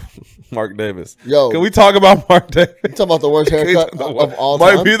 hey, Mark Davis. Yo. Can we talk about Mark Davis? You talking about the worst haircut of all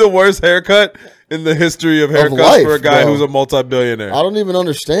time? Might be the worst haircut in the history of haircuts for a guy who's a multi-billionaire. I don't even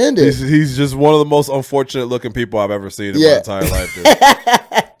understand it. He's just one of the most unfortunate looking people I've ever seen in my entire life. Dude.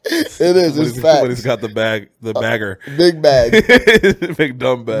 It is. It's fact. But he's got the bagger. Big bag. Big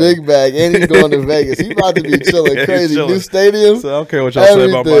dumb bag. Big bag. And he's going to Vegas. He's about to be chilling crazy. Chilling. New stadium. So I don't care what y'all say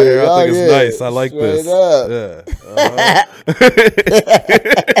about my hair. I think it's nice. I like this. Yeah.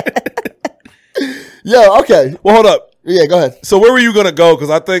 Yo, okay. Well, hold up. Yeah, go ahead. So where were you going to go? Because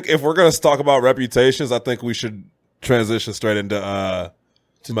I think if we're going to talk about reputations, I think we should transition straight into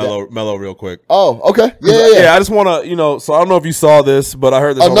Melo real quick. Oh, okay. Yeah. I just want to, so I don't know if you saw this, but I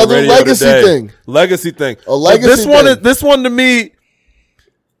heard this another on the radio legacy today. thing. Legacy thing. A legacy thing. This one to me,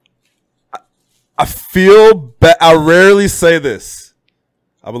 I feel bad. I rarely say this.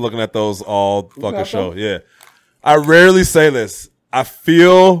 I've been looking at those all fucking show. Yeah. I rarely say this. I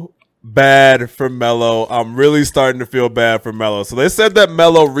feel bad for Melo. I'm really starting to feel bad for Melo. So they said that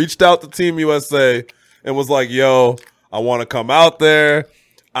Melo reached out to Team USA and was like, yo, I want to come out there.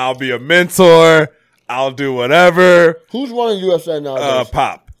 I'll be a mentor. I'll do whatever. Who's running USA nowadays?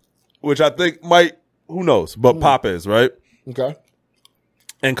 Pop, which I think might, who knows, but Pop is, right? Okay.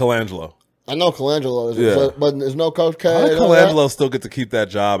 And Colangelo. I know Colangelo is, but there's no Coach K. How did Colangelo still get to keep that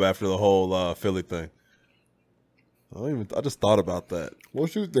job after the whole Philly thing? I just thought about that.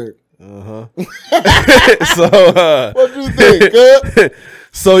 What you think? What you think, good?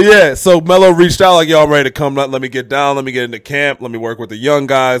 So Melo reached out like, yo, I'm ready to come. Let me get down. Let me get into camp. Let me work with the young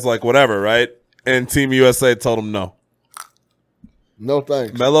guys, like whatever, right? And Team USA told him no. No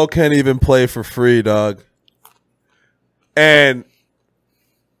thanks. Melo can't even play for free, dog. And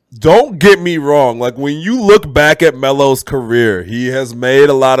don't get me wrong. Like, when you look back at Melo's career, he has made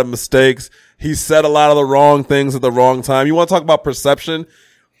a lot of mistakes. He said a lot of the wrong things at the wrong time. You want to talk about perception?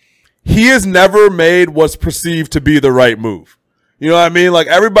 He has never made what's perceived to be the right move. You know what I mean? Like,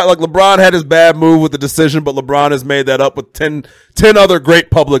 everybody, like LeBron had his bad move with the decision, but LeBron has made that up with 10 other great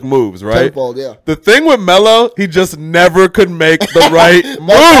public moves, right? Tenfold, yeah. The thing with Melo, he just never could make the right move.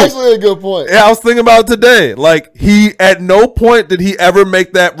 That's actually a good point. Yeah, I was thinking about it today. Like, he, at no point did he ever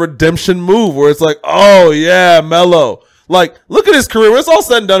make that redemption move where it's like, oh yeah, Melo. Like, look at his career. When it's all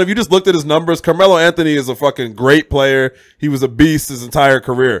said and done, if you just looked at his numbers, Carmelo Anthony is a fucking great player. He was a beast his entire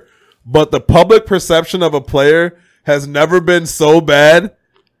career. But the public perception of a player has never been so bad.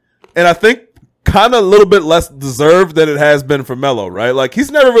 And I think kind of a little bit less deserved than it has been for Melo, right? Like, he's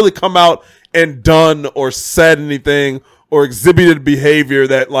never really come out and done or said anything or exhibited behavior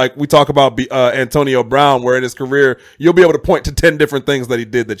that, like, we talk about Antonio Brown, where in his career, you'll be able to point to 10 different things that he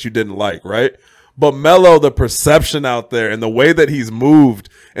did that you didn't like, right? But Melo, the perception out there and the way that he's moved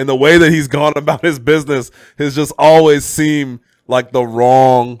and the way that he's gone about his business has just always seemed like the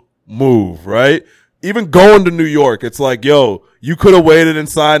wrong move, right? Even going to New York, it's like, yo, you could have waited and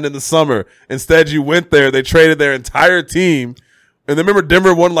signed in the summer. Instead, you went there. They traded their entire team. And then remember,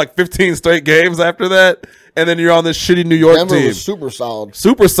 Denver won like 15 straight games after that. And then you're on this shitty New York Denver team. was super solid.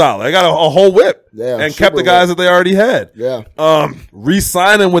 Super solid. They got a whole whip. Yeah, and kept the guys that they already had. Yeah.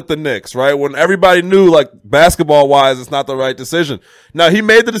 Re-signing with the Knicks, right? When everybody knew, like, basketball-wise, it's not the right decision. Now, he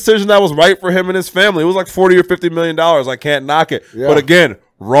made the decision that was right for him and his family. It was like $40 or $50 million. I can't knock it. Yeah. But again,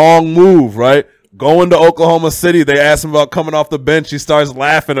 wrong move, right? Going to Oklahoma City, they asked him about coming off the bench. He starts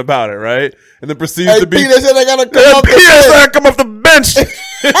laughing about it, right? And then proceeds to be. They said they gotta come off the bench. Peter said come off the bench.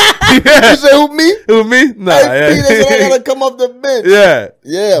 You say who, me? Who, me? Nah. Hey, Peter said I gotta come off the bench. Yeah.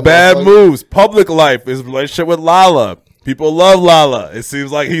 Yeah. Bad moves. Public life. His relationship with Lala. People love Lala. It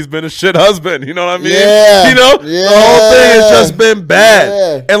seems like he's been a shit husband. You know what I mean? Yeah. You know? Yeah. The whole thing has just been bad.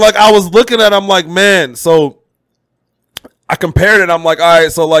 Yeah. And like, I was looking at him like, man, so I compared it. I'm like, all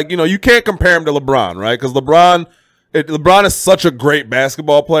right, so like, you know, you can't compare him to LeBron, right? Because LeBron is such a great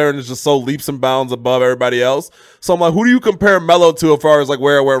basketball player and is just so leaps and bounds above everybody else. So I'm like, who do you compare Melo to as far as like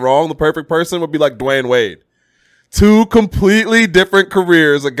where it went wrong? The perfect person would be like Dwayne Wade. Two completely different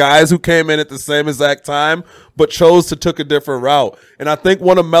careers of guys who came in at the same exact time, but chose to took a different route. And I think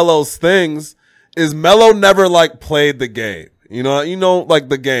one of Melo's things is Melo never like played the game. You know, like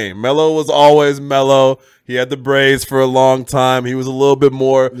the game. Melo was always Melo. He had the braids for a long time. He was a little bit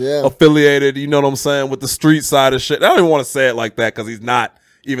more affiliated, you know what I'm saying, with the street side of shit. I don't even want to say it like that because he's not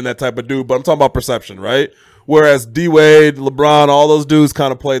even that type of dude, but I'm talking about perception, right? Whereas D-Wade, LeBron, all those dudes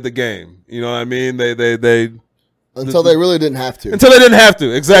kind of played the game. You know what I mean? Until they really didn't have to. Until they didn't have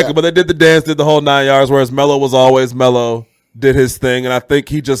to, exactly. Yeah. But they did the dance, did the whole 9 yards, whereas Melo was always Melo, did his thing, and I think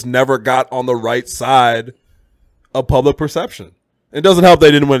he just never got on the right side of public perception. It doesn't help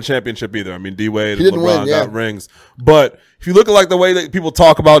they didn't win a championship either. I mean, D-Wade and LeBron got rings. But if you look at like the way that people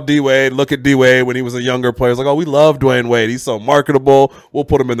talk about D-Wade, look at D-Wade when he was a younger player. It's like, oh, we love Dwayne Wade. He's so marketable. We'll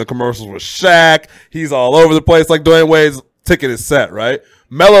put him in the commercials with Shaq. He's all over the place. Like Dwayne Wade's ticket is set, right?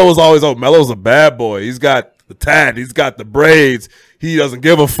 Melo was always, Melo's a bad boy. He's got the tat. He's got the braids. He doesn't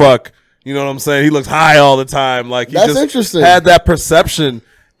give a fuck. You know what I'm saying? He looks high all the time. Like he That's just interesting. Had that perception.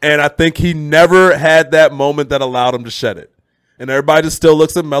 And I think he never had that moment that allowed him to shed it. And everybody just still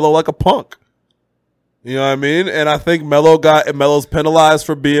looks at Melo like a punk. You know what I mean? And I think Melo's penalized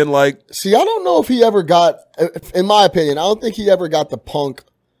for being like. See, I don't know if he ever got, in my opinion, I don't think he ever got the punk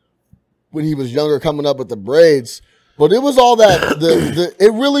when he was younger coming up with the braids. But it was all that,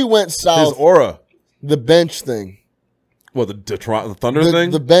 it really went south. His aura. The bench thing. Well, the Thunder thing?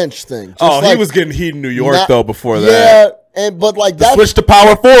 The bench thing. Just he was getting heat in New York, though, before that. Yeah, but like that. Switch to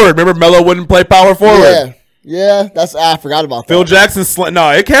power forward. Remember, Melo wouldn't play power forward. Yeah, I forgot about that. Phil Jackson,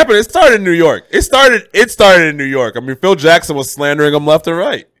 it happened. It started in New York. It started in New York. I mean, Phil Jackson was slandering him left and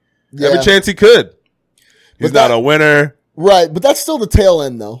right. Yeah. Every chance he could. He's not a winner. Right, but that's still the tail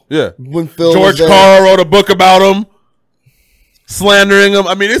end, though. Yeah. When Phil George Carl wrote a book about him. slandering him.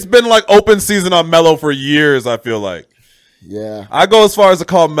 I mean, it's been like open season on Melo for years, I feel like. Yeah. I go as far as to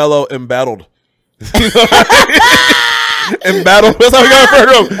call Melo embattled. Embattled. That's how we got referred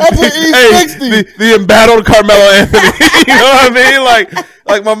to him. That's what E60. The embattled Carmelo Anthony. You know what I mean?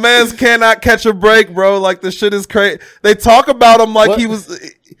 Like my man's cannot catch a break, bro. Like the shit is crazy. They talk about him like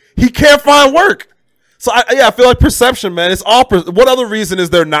he can't find work. So I feel like perception, man. It's all. What other reason is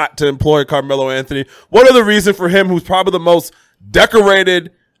there not to employ Carmelo Anthony? What other reason for him, who's probably the most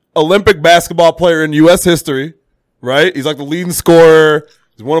decorated Olympic basketball player in U.S. history, right? He's like the leading scorer.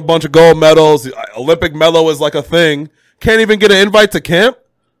 He's won a bunch of gold medals. Olympic Melo is like a thing. Can't even get an invite to camp.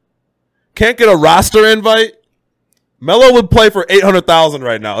 Can't get a roster invite. Melo would play for $800,000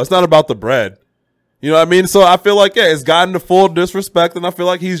 right now. It's not about the bread. You know what I mean? So I feel like, it's gotten to full disrespect, and I feel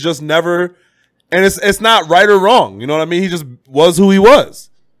like he's just never, and it's not right or wrong. You know what I mean? He just was who he was,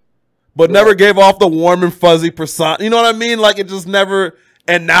 but never gave off the warm and fuzzy persona. You know what I mean? Like it just never.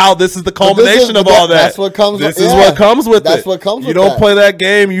 And now this is the culmination of all that. That's what comes. This is what comes with it. That's what comes. You don't play that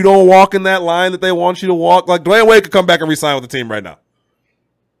game. You don't walk in that line that they want you to walk. Like Dwayne Wade could come back and re-sign with the team right now.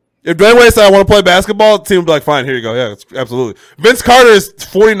 If Dwayne Wade said, "I want to play basketball," the team would be like, "Fine, here you go." Yeah, absolutely. Vince Carter is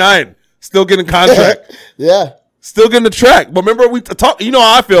 49, still getting contract. Yeah. Still getting the track. But remember, we talk. You know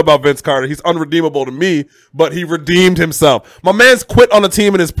how I feel about Vince Carter. He's unredeemable to me, but he redeemed himself. My man's quit on a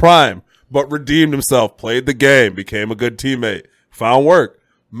team in his prime, but redeemed himself. Played the game, became a good teammate, found work.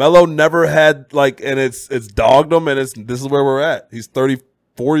 Melo never had and it's dogged him, and this is where we're at. He's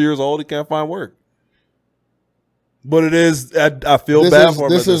 34 years old. He can't find work. But it is. I feel bad for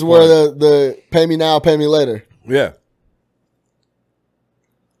him. This is where the pay me now, pay me later. Yeah.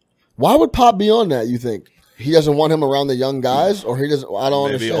 Why would Pop be on that? You think he doesn't want him around the young guys, or he doesn't? I don't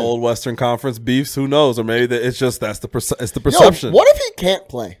understand. Maybe old Western Conference beefs. Who knows? Or maybe it's just it's the perception. Yo, what if he can't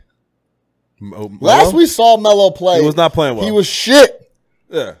play? Melo? Last we saw Melo play, he was not playing well. He was shit.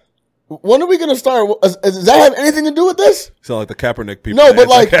 Yeah. When are we going to start? Does that have anything to do with this? So like the Kaepernick people. No, but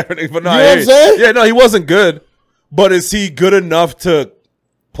like, Kaepernick, but no, you know what I'm saying? Yeah, no, he wasn't good. But is he good enough to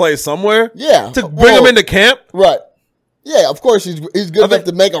play somewhere? Yeah. To bring him into camp? Right. Yeah, of course he's good enough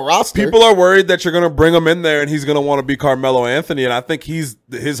to make a roster. People are worried that you're going to bring him in there and he's going to want to be Carmelo Anthony. And I think his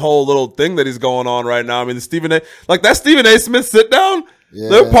whole little thing that he's going on right now. I mean, that Stephen A. Smith sit down. Yeah.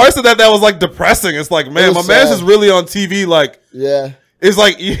 There were parts of that was like depressing. It's like, man, my man's just really on TV. Like, yeah. It's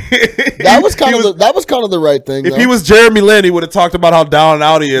like that was kind of the right thing. If he was Jeremy Lin, he would have talked about how down and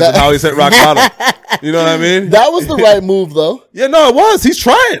out he is and how he's hit rock bottom. You know what I mean? That was the right move, though. Yeah, no, it was. He's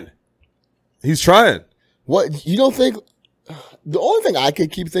trying. What you don't think? The only thing I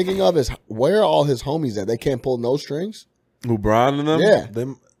could keep thinking of is where are all his homies at? They can't pull no strings. LeBron and them. Yeah,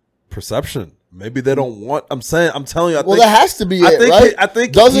 them perception. Maybe they don't want. I'm telling you. That has to be it, right? I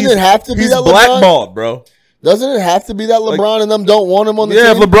think doesn't it have to be that blackballed, bro? Doesn't it have to be that LeBron and them don't want him on the team?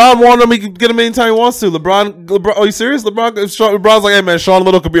 Yeah, if LeBron wanted him, he can get him anytime he wants to. LeBron, are you serious? LeBron's like, hey man, Sean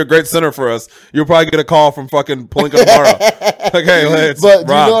Little could be a great center for us. You'll probably get a call from fucking Pelinka tomorrow. But do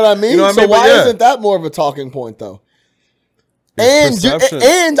you know what I mean? Why isn't that more of a talking point though?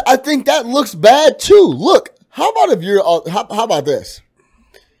 And I think that looks bad too. Look, how about if you're? How about this?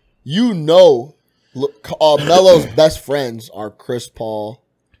 You know, Melo's best friends are Chris Paul,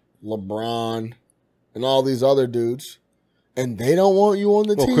 LeBron, and all these other dudes, and they don't want you on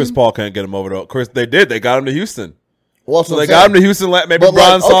the team. Chris Paul can't get him over though. They did. They got him to Houston. Well, so they got him to Houston. Maybe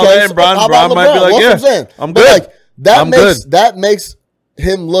Bron saw that, and Bron might be like, I'm good. That makes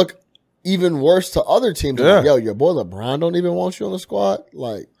him look even worse to other teams. Yeah. Like, yo, your boy LeBron don't even want you on the squad.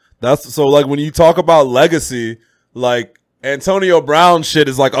 Like that's so. Like when you talk about legacy, like Antonio Brown shit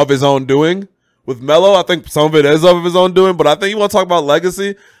is like of his own doing. With Melo, I think some of it is of his own doing, but I think you want to talk about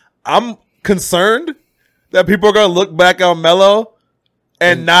legacy. I'm concerned that people are going to look back on Melo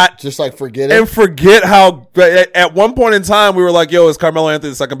and not just like forget it and forget how at one point in time we were like, yo, is Carmelo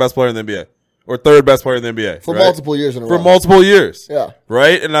Anthony the second best player in the NBA or third best player in the NBA for multiple years in a row. For multiple years. Yeah.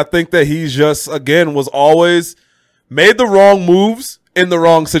 Right. And I think that he's just, again, was always made the wrong moves in the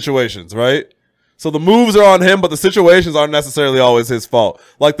wrong situations. Right. So the moves are on him, but the situations aren't necessarily always his fault.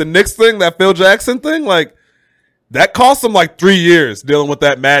 Like the Knicks thing, that Phil Jackson thing, like that cost him like 3 years dealing with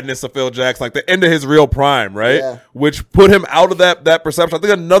that madness of Phil Jackson, like the end of his real prime, right? Yeah. Which put him out of that perception. I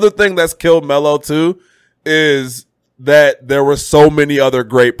think another thing that's killed Melo too is that there were so many other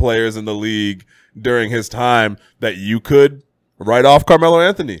great players in the league during his time that you could write off Carmelo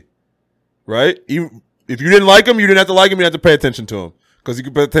Anthony, right? Even if you didn't like him, you didn't have to like him. You had to pay attention to him. Because you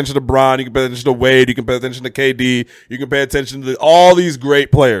can pay attention to Bron, you can pay attention to Wade, you can pay attention to KD, you can pay attention to all these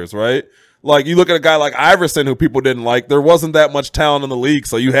great players, right? Like, you look at a guy like Iverson, who people didn't like, there wasn't that much talent in the league,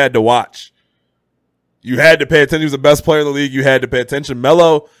 so you had to watch. You had to pay attention. He was the best player in the league. You had to pay attention.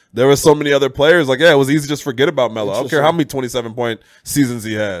 Melo, there were so many other players. Like, yeah, it was easy to just forget about Melo. I don't care how many 27-point seasons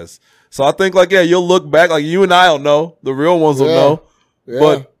he has. So I think, like, yeah, you'll look back. Like, you and I will know. The real ones will know. Yeah.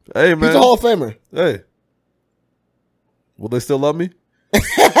 But, hey, man. He's a Hall of Famer. Hey. Will they still love me?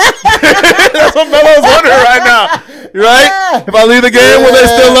 That's what Melo's wondering right now. Right? If I leave the game, will they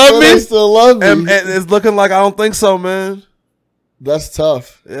still love me? They still love me. And it's looking like I don't think so, man. That's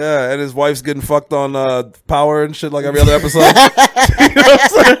tough. Yeah, and his wife's getting fucked on Power and shit like every other episode. You know what I'm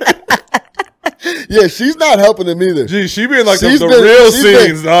saying? Yeah, she's not helping him either. Gee, she being like the real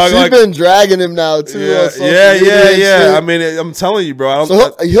scenes, dog. She's been dragging him now too. Yeah. I mean, I'm telling you, bro.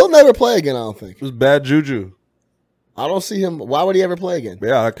 He'll never play again. I don't think it was bad juju. I don't see him. Why would he ever play again?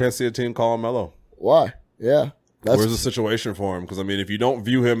 Yeah, I can't see a team calling Melo. Why? Yeah. Where's the situation for him? Because, I mean, if you don't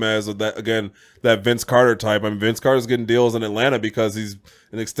view him as that Vince Carter type, I mean, Vince Carter's getting deals in Atlanta because he's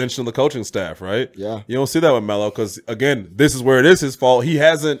an extension of the coaching staff, right? Yeah. You don't see that with Melo because, again, this is where it is his fault. He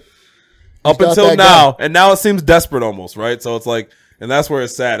hasn't up until now, and now it seems desperate almost, right? So it's like, and that's where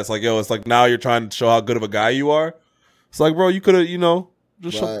it's sad. It's like, yo, it's like now you're trying to show how good of a guy you are. It's like, bro, you could have, you're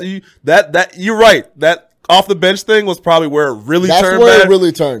right. That off the bench thing was probably where it really turned bad. That's where it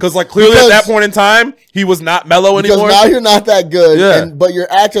really turned. Because, like, clearly at that point in time, he was not Melo anymore. Because now you're not that good. Yeah. But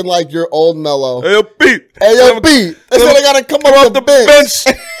you're acting like you're old Melo. Hey, yo, Pete. Hey, yo, Pete. They said I got to come off the bench.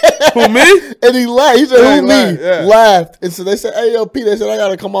 Who, me? And he laughed. He said, who, me? Yeah. Laughed. And so they said, hey, yo, Pete. They said, I got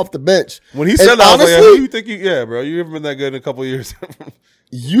to come off the bench. When he said that, honestly, I was like, who you think yeah, bro. You haven't been that good in a couple of years.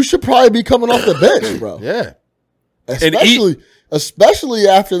 You should probably be coming off the bench, bro. Yeah. Especially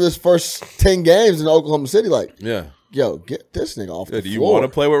after this first 10 games in Oklahoma City. Like, yeah. Yo, get this nigga off the floor. Do you want to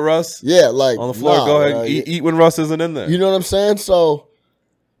play with Russ? Yeah, like on the floor. Go ahead, eat when Russ isn't in there. You know what I'm saying? So,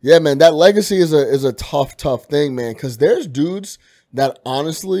 yeah, man, that legacy is a tough thing, man. Because there's dudes that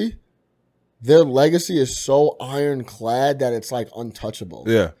honestly, their legacy is so ironclad that it's like untouchable.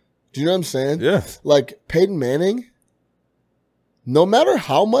 Yeah. Do you know what I'm saying? Yeah. Like Peyton Manning, no matter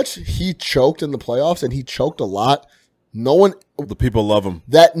how much he choked in the playoffs, and he choked a lot, the people love him.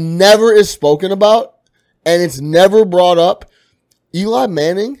 That never is spoken about. And it's never brought up. Eli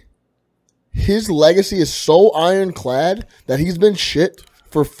Manning, his legacy is so ironclad that he's been shit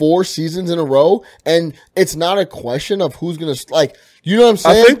for 4 seasons in a row. And it's not a question of who's going to, like, you know what I'm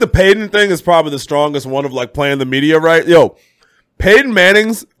saying? I think the Peyton thing is probably the strongest one of, like, playing the media, right? Yo, Peyton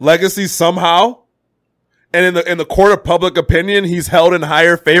Manning's legacy somehow, and in the court of public opinion, he's held in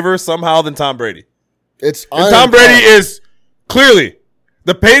higher favor somehow than Tom Brady. Tom Brady is clearly...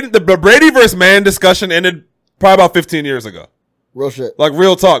 The Brady versus Manning discussion ended probably about 15 years ago. Real shit. Like,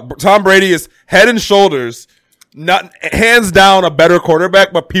 real talk. Tom Brady is head and shoulders, not hands down a better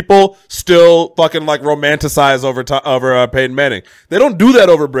quarterback, but people still fucking like romanticize over Peyton Manning. They don't do that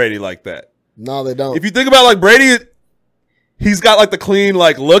over Brady like that. No, they don't. If you think about like Brady, he's got like the clean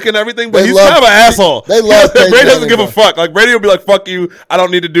like look and everything, but he's kind of an asshole. They love Peyton Brady doesn't Manning, give a fuck. Like Brady will be like, "Fuck you! I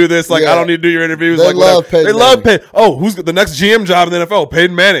don't need to do this. Like I don't need to do your interviews." They like love Peyton. They love Peyton. Oh, who's the next GM job in the NFL?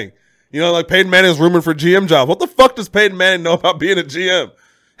 Peyton Manning. You know, like Peyton Manning is rumored for GM job. What the fuck does Peyton Manning know about being a GM?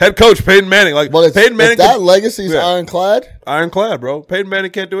 Head coach Peyton Manning. Like Peyton Manning. That legacy's ironclad. Ironclad, bro. Peyton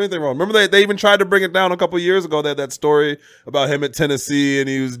Manning can't do anything wrong. Remember they even tried to bring it down a couple of years ago. That story about him at Tennessee and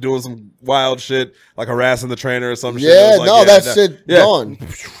he was doing some wild shit, like harassing the trainer or some shit. Yeah, that shit gone.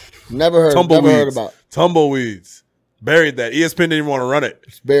 Never heard about. Tumbleweeds. Buried that. ESPN didn't even want to run it.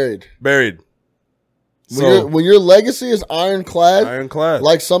 It's buried. So, when your legacy is ironclad,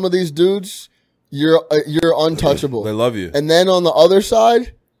 like some of these dudes, you're untouchable. They love you. And then on the other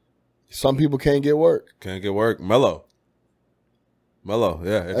side, some people can't get work. Melo,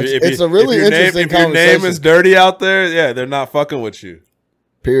 yeah. It's a really interesting conversation. If your name is dirty out there, yeah, they're not fucking with you.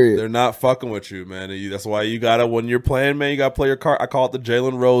 Period. They're not fucking with you, man. That's why you gotta, when you're playing, man, you gotta play your card. I call it the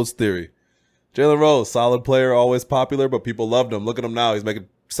Jalen Rose theory. Jalen Rose, solid player, always popular, but people loved him. Look at him now. He's making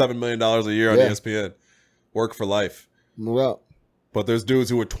 $7 million a year on ESPN. Work for life. Move out. But there's dudes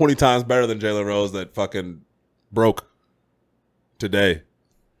who are 20 times better than Jalen Rose that fucking broke today.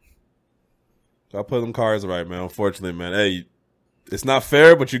 Gotta play them cards right, man. Unfortunately, man. Hey, it's not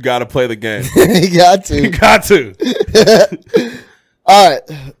fair, but you gotta play the game. You got to. You got to. All right.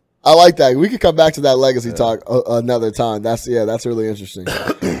 I like that. We could come back to that legacy talk another time. That's really interesting.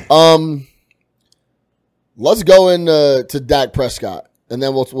 Let's go into Dak Prescott, and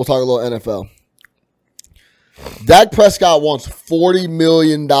then we'll talk a little NFL. Dak Prescott wants $40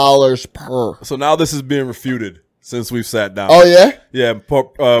 million per. So now this is being refuted since we've sat down. Oh, yeah? Yeah.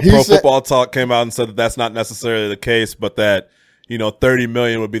 Pro Football Talk came out and said that that's not necessarily the case, but that, $30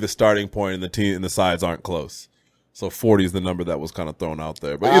 million would be the starting point and the team and the sides aren't close. So 40 is the number that was kind of thrown out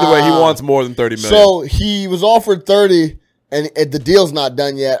there. But either way, he wants more than 30 million. So he was offered 30, and the deal's not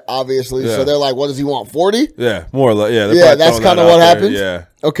done yet, obviously. Yeah. So they're like, what does he want, 40? Yeah, more or less. Yeah, Yeah, that's kind of what happened. Yeah.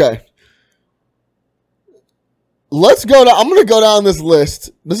 Okay. Let's go down. I'm going to go down this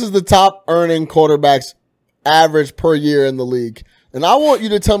list. This is the top earning quarterbacks average per year in the league. And I want you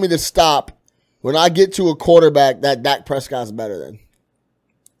to tell me to stop when I get to a quarterback that Dak Prescott's better than.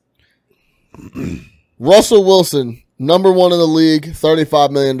 Russell Wilson, number one in the league,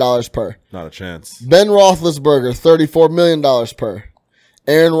 $35 million per. Not a chance. Ben Roethlisberger, $34 million per.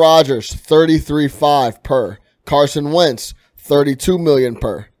 Aaron Rodgers, $33.5 per. Carson Wentz, $32 million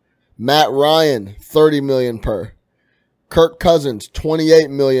per. Matt Ryan, $30 million per. Kirk Cousins, $28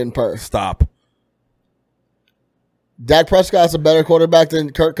 million per. Stop. Dak Prescott's a better quarterback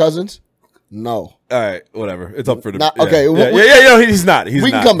than Kirk Cousins? No. All right, whatever. It's up for Not- yeah. okay, Yeah, he's not. He's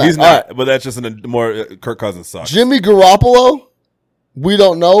we not. can come back. He's All not. right. But that's just more Kirk Cousins sucks. Jimmy Garoppolo? We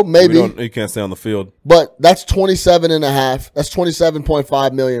don't know. Maybe. He can't stay on the field. But that's 27.5. That's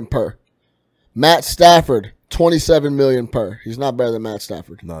 27.5 million per. Matt Stafford, 27 million per. He's not better than Matt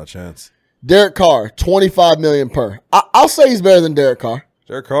Stafford. Not a chance. Derek Carr, 25 million per. I'll say he's better than Derek Carr.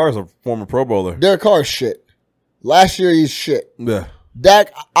 Derek Carr is a former Pro Bowler. Derek Carr is shit. Last year he's shit. Yeah.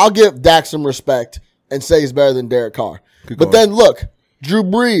 Dak, I'll give Dak some respect and say he's better than Derek Carr. Keep But going. then look, Drew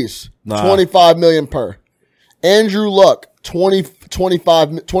Brees, Nah. 25 million per. Andrew Luck,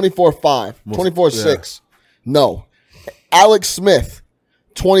 24.5, 24.6. No. Alex Smith,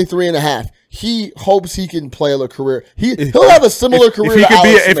 23.5. He hopes he can play a career. He'll have a similar career to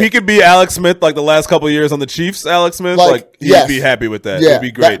Alex Smith. If he could be Alex Smith like the last couple of years on the Chiefs, Alex Smith, Like, he'd yes. be happy with that. Yeah, It'd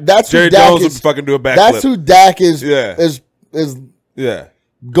be great. that's who Jerry Dak Jones is- would fucking do a backflip. That's who Dak is. Yeah. Is Yeah.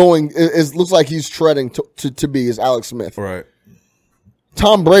 going. Is looks like he's treading to be is Alex Smith. Right.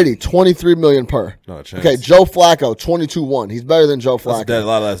 Tom Brady, 23 million per. Not a chance. Okay, Joe Flacco, 22-1. He's better than Joe Flacco. a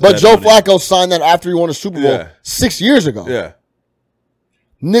lot of that's But dead Joe money. Flacco signed that after he won a Super Bowl Yeah. 6 years ago. Yeah.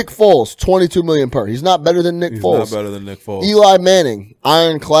 Nick Foles, 22 million per. He's not better than Nick He's Foles. not better than Nick Foles. Eli Manning,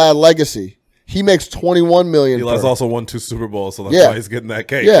 ironclad legacy. He makes 21 million Eli's per. also won 2 Super Bowls, so that's Yeah. why he's getting that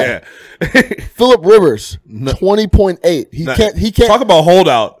cake. Yeah. Yeah. Phillip Rivers, 20.8. He can't. Talk about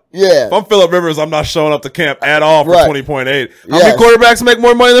holdout. Yeah. If I'm Phillip Rivers, I'm not showing up to camp at all for Right. 20.8. How Yes. many quarterbacks make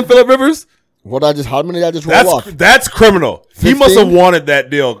more money than Phillip Rivers? How many did I just roll off? That's criminal. He must 15? have wanted that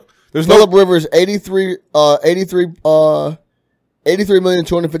deal. There's Phillip no Rivers,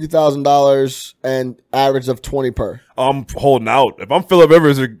 $83,250,000 and average of 20 per. I'm holding out. If I'm Phillip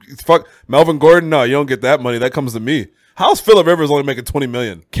Rivers, fuck Melvin Gordon. No, you don't get that money. That comes to me. How's Phillip Rivers only making $20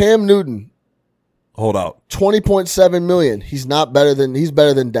 million? Cam Newton, Hold out. 20.7 million. He's better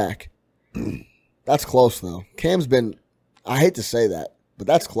than Dak. That's close though. Cam's been, I hate to say that, but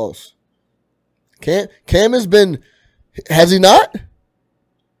that's close. Cam has been, has he not?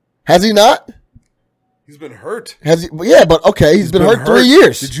 He's been hurt. Yeah, but okay, he's been hurt 3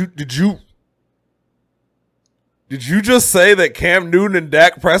 years. Did you just say that Cam Newton and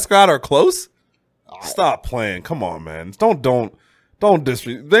Dak Prescott are close? Stop playing. Come on, man. Don't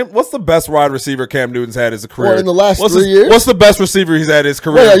disrespect. What's the best wide receiver Cam Newton's had in his career? What, in the last What's 3 years? What's the best receiver he's had in his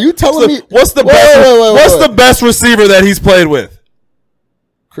career? Wait, are you telling me? What's the Wait, best? wait, What's wait. the best receiver that he's played with?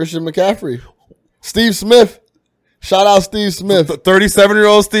 Christian McCaffrey. Steve Smith. Shout out Steve Smith. The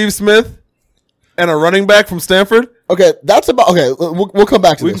 37-year-old Steve Smith and a running back from Stanford. Okay, we'll come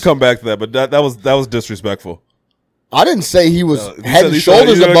back to We this. can come back to that, but that was disrespectful. I didn't say he was He head and said-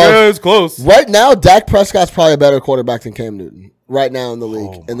 shoulders he said, above. Yeah, it's close. Right now, Dak Prescott's probably a better quarterback than Cam Newton. Right now in the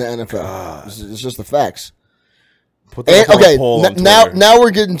league, in the NFL. It's just the facts. Put that And, on a okay, poll on now Twitter.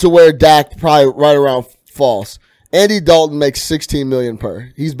 we're getting to where Dak probably right around falls. Andy Dalton makes 16 million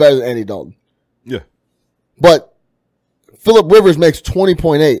per. He's better than Andy Dalton. Yeah. But Phillip Rivers makes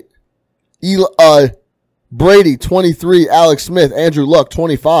 20.8. Brady 23, Alex Smith, Andrew Luck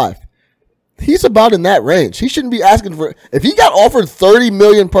 25. He's about in that range. He shouldn't be asking for, if he got offered 30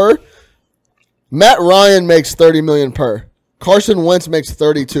 million per, Matt Ryan makes 30 million per. Carson Wentz makes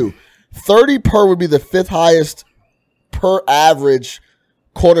 32. 30 per would be the fifth highest per average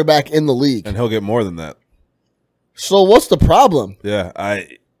quarterback in the league. And he'll get more than that. So what's the problem? Yeah,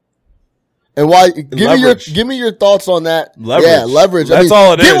 And why? Leverage. Give me your thoughts on that. Leverage. Yeah, leverage. That's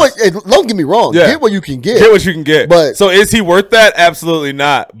all it is. Don't get me wrong. Yeah. Get what you can get. Get what you can get. But- so is he worth that? Absolutely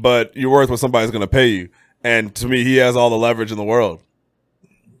not. But you're worth what somebody's going to pay you. And to me, he has all the leverage in the world.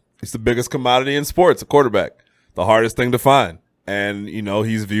 He's the biggest commodity in sports, a quarterback. The hardest thing to find. And,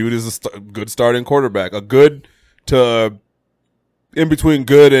 he's viewed as a good starting quarterback. A good to in between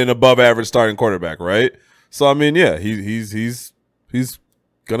good and above average starting quarterback, right? So, I mean, yeah, he's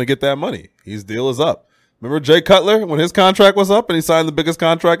going to get that money. His deal is up. Remember Jay Cutler when his contract was up and he signed the biggest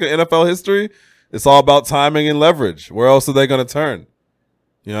contract in NFL history? It's all about timing and leverage. Where else are they going to turn?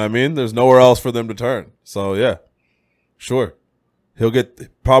 You know what I mean? There's nowhere else for them to turn. So, yeah, sure. He'll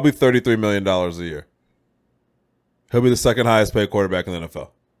get probably $33 million a year. He'll be the second highest paid quarterback in the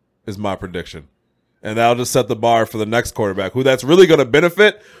NFL, is my prediction. And that'll just set the bar for the next quarterback, who that's really going to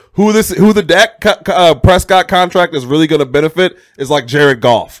benefit. Who the Dak Prescott contract is really going to benefit is like Jared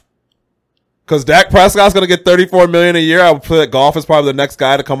Goff. Because Dak Prescott's going to get $34 million a year. I would put that Goff is probably the next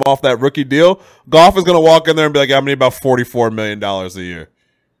guy to come off that rookie deal. Goff is going to walk in there and be like, I'm going to need about $44 million a year.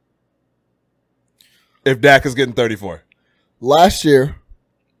 If Dak is getting 34. Last year.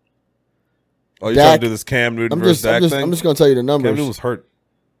 Oh, you're trying to do this Cam Newton versus Dak thing? I'm just going to tell you the numbers. Cam Newton was hurt.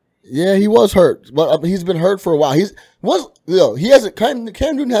 Yeah, he was hurt, but he's been hurt for a while. Cam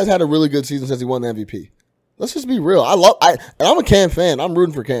Newton has had a really good season since he won the MVP. Let's just be real. And I'm a Cam fan. I'm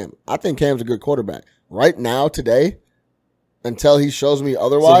rooting for Cam. I think Cam's a good quarterback. Right now, today, until he shows me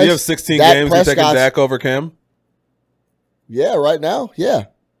otherwise. So if you have 16 games, you're taking Dak over Cam? Yeah, right now, yeah.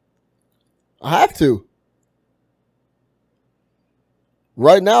 I have to.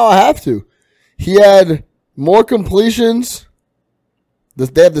 Right now, I have to. He had more completions.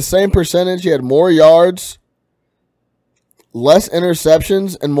 They have the same percentage. He had more yards, less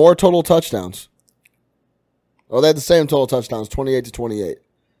interceptions, and more total touchdowns. Oh, they had the same total touchdowns, 28-28.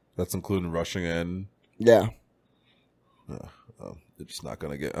 That's including rushing and... Yeah. They're just not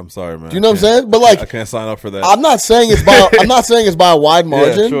going to get... I'm sorry, man. Do you know what I'm saying? But I can't sign up for that. I'm not saying it's by a wide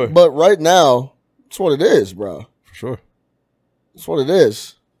margin, yeah, sure. but right now, it's what it is, bro. For sure. That's what it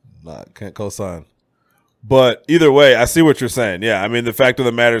is. Nah, can't co-sign. But either way, I see what you're saying. Yeah, I mean, the fact of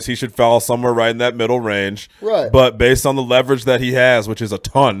the matter is he should fall somewhere right in that middle range. Right. But based on the leverage that he has, which is a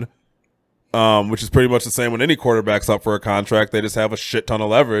ton, which is pretty much the same when any quarterback's up for a contract, they just have a shit ton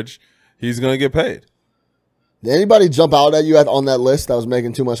of leverage, he's going to get paid. Did anybody jump out at you on that list that was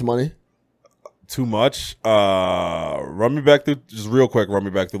making too much money? Too much? Run me back through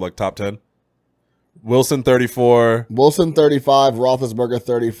like top 10. Wilson 34. Wilson 35, Roethlisberger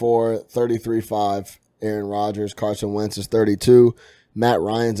 34, 33-5. Aaron Rodgers, Carson Wentz is 32. Matt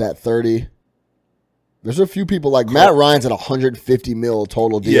Ryan's at 30. There's a few people like Matt Ryan's at $150 million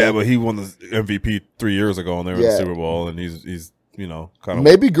total deal. Yeah, but he won the MVP 3 years ago and they were in the Super Bowl, and he's kind of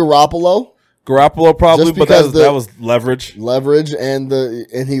maybe Garoppolo probably, but that was leverage, and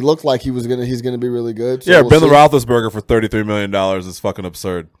he looked like he's gonna be really good. So yeah, Ben Roethlisberger for $33 million is fucking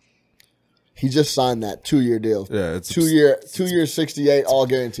absurd. He just signed that 2-year deal. Yeah, it's 2 year 68, all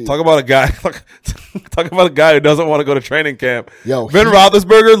guaranteed. Talk about a guy who doesn't want to go to training camp. Yo, Ben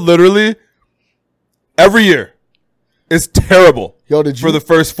Roethlisberger literally every year is terrible. For the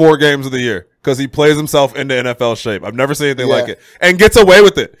first 4 games of the year because he plays himself into NFL shape. I've never seen anything like it, and gets away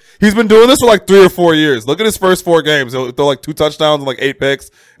with it. He's been doing this for like 3 or 4 years. Look at his first 4 games. He'll throw like 2 touchdowns and like 8 picks,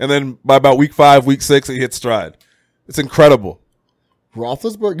 and then by about week 5, week 6, he hits stride. It's incredible.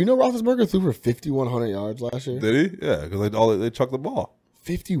 Roethlisberger threw for 5,100 yards last year. Did he? Yeah, because they chucked the ball.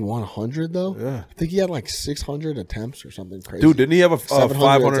 5,100 though. Yeah, I think he had like 600 attempts or something crazy. Dude, didn't he have a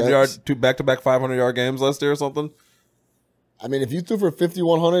 500 yard, 2 back-to-back 500 yard games last year or something? I mean, if you threw for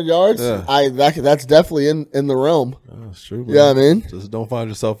 5,100 yards, that's definitely in the realm. That's true. Man. Yeah, I mean, just don't find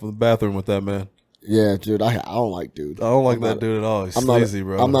yourself in the bathroom with that man. Yeah, dude, I don't like dude. I don't like that dude at all. He's sleazy,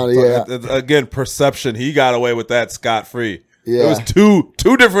 bro. I'm not. Yeah. Again, perception. He got away with that scot free. Yeah. There was two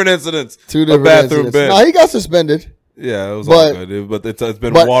different incidents. 2 different bathroom incidents. No, he got suspended. Yeah, it was all good, dude. But it's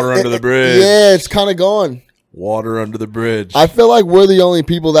been water under the bridge. Yeah, it's kind of gone. Water under the bridge. I feel like we're the only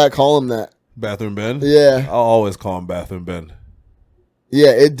people that call him that. Bathroom Ben? Yeah. I'll always call him Bathroom Ben. Yeah,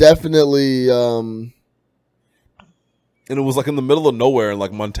 it definitely... And it was like in the middle of nowhere in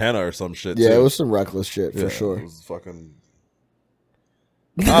like Montana or some shit, Yeah, too. It was some reckless shit, for sure. It was fucking...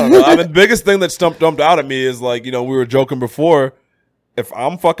 I don't know. I mean, the biggest thing that dumped out at me is like, we were joking before. If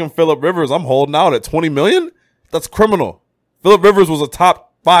I'm fucking Phillip Rivers, I'm holding out at $20 million? That's criminal. Phillip Rivers was a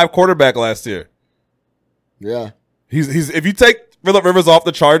top 5 quarterback last year. Yeah. He's if you take Phillip Rivers off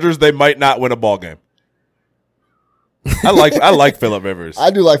the Chargers, they might not win a ball game. I like Phillip Rivers.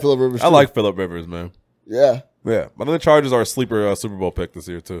 I do like Phillip Rivers, too. I like Phillip Rivers, man. Yeah. Yeah. But the Chargers are a sleeper Super Bowl pick this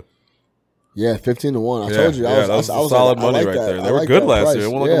year, too. Yeah, 15-1. I told you. That was solid money right there. They were good last year.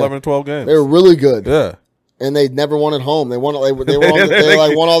 They won like 11 or 12 games. They were really good. Yeah. And they never won at home. They won all their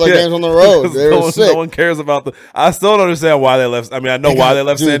games on the road. They were sick. No one cares about I still don't understand why they left. I mean, I know why they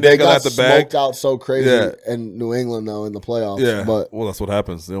left San Diego at the bag. They got smoked out so crazy in New England though in the playoffs. Yeah, but that's what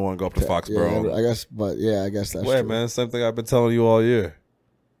happens. They don't want to go up to Foxborough. Yeah, I guess that's true. Man, same thing I've been telling you all year.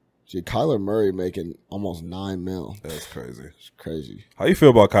 Gee, Kyler Murray making almost $9 million. That's crazy. It's crazy. How you feel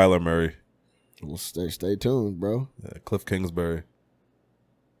about Kyler Murray? We'll stay tuned, bro. Yeah, Cliff Kingsbury.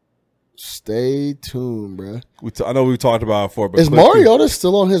 Stay tuned, bro. I know we talked about it before, but is Mariota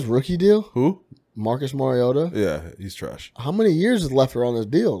still on his rookie deal? Who? Marcus Mariota? Yeah, he's trash. How many years is left on his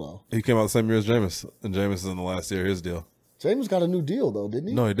deal, though? He came out the same year as Jameis, and Jameis is in the last year of his deal. Jameis got a new deal, though, didn't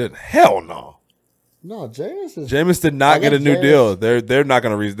he? No, he didn't. Hell no. No, Jameis did not get a new deal. They're not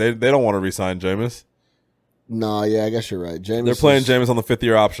going to they don't want to re-sign Jameis. No, yeah, I guess you're right. They're playing Jameis on the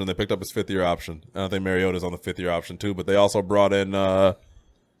 5th-year option. They picked up his 5th-year option. And I think Mariota's on the 5th-year option too. But they also brought in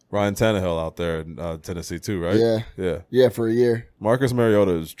Ryan Tannehill out there in Tennessee too, right? Yeah, for a year. Marcus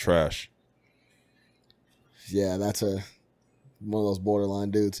Mariota is trash. Yeah, that's one of those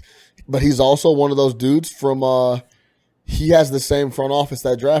borderline dudes. But he's also one of those dudes from he has the same front office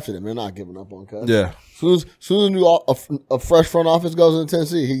that drafted him. They're not giving up on Cuz. Yeah. As soon as a fresh front office goes into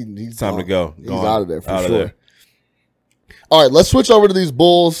Tennessee, he's time to go. He's out of there for sure. All right, let's switch over to these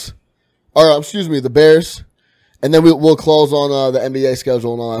Bulls. The Bears. And then we'll close on the NBA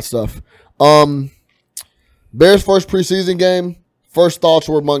schedule and all that stuff. Bears' first preseason game. First thoughts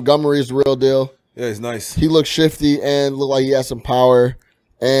were Montgomery's the real deal. Yeah, he's nice. He looked shifty and looked like he had some power.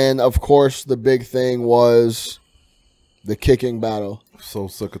 And, of course, the big thing was the kicking battle. So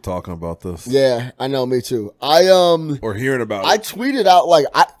sick of talking about this. Yeah, I know, me too. Or hearing about it. I tweeted out,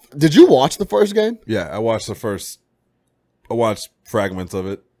 did you watch the first game? Yeah, I watched fragments of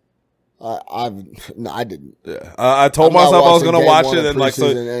it. No, I didn't. Yeah, I told myself I was gonna watch it,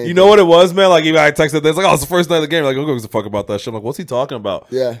 and you know what it was, man. Like even I texted, it's like, oh, it's the first night of the game. Like, who gives a fuck about that shit? I'm like, what's he talking about?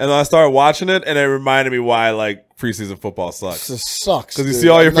 Yeah. And then I started watching it, and it reminded me why like preseason football sucks. It sucks because you see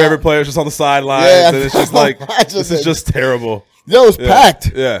all your favorite players just on the sidelines, and it's just like this is just terrible. Yo, it's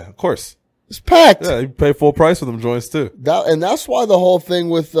packed. Yeah, of course. It's packed. Yeah, you pay full price for them joints too. And that's why the whole thing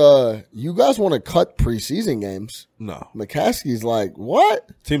with you guys want to cut preseason games. No, McCaskey's like,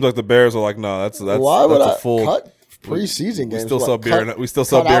 what? Teams like the Bears are like, no, that's why would a I full cut preseason games? We still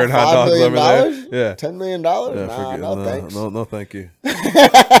sell beer and hot dogs over there. Yeah, $10 million. Yeah, no, thanks. No, thank you.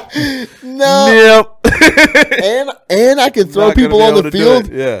 No. Yep. and I can throw people on the field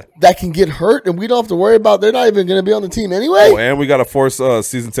that can get hurt, and we don't have to worry about. They're not even going to be on the team anyway. Oh, and we got to force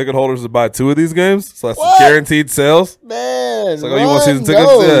season ticket holders to buy 2 of these games, so that's guaranteed sales. Man, it's like, oh, you want season tickets?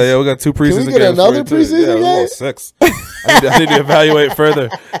 Yeah, we got 2 preseason games. Can we get another preseason game? Yeah, 6. I need to evaluate further.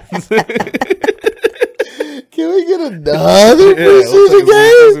 Can we get another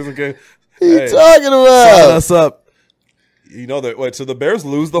preseason game? What are you talking about? Sign us up. You know that. Wait, so the Bears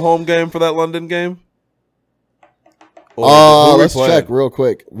lose the home game for that London game? Let's check real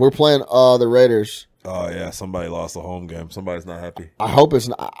quick. We're playing the Raiders. Oh yeah, somebody lost the home game. Somebody's not happy. I hope it's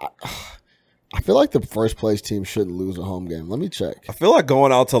not. I feel like the first place team shouldn't lose a home game. Let me check. I feel like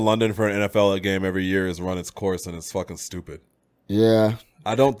going out to London for an NFL game every year has run its course, and it's fucking stupid. Yeah,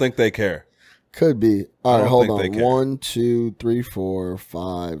 I don't think they care. Could be. All right, hold on. 1, 2, 3, 4,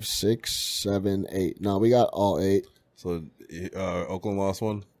 5, 6, 7, 8. No, we got all 8. So Oakland lost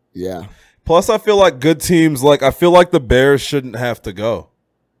one? Yeah. Plus, I feel like good teams, I feel like the Bears shouldn't have to go.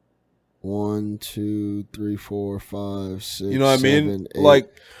 1, 2, 3, 4, 5, 6. You know what I mean? 8.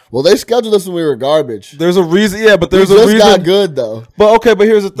 Well, they scheduled us when we were garbage. There's a reason, yeah, but there's a reason. We just got good though. But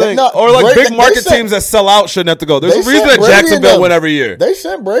here's the thing. Big market teams that sell out shouldn't have to go. There's a reason that Jacksonville win every year. They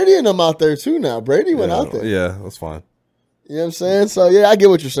sent Brady and them out there too. Now Brady went out there. Yeah, that's fine. You know what I'm saying? So yeah, I get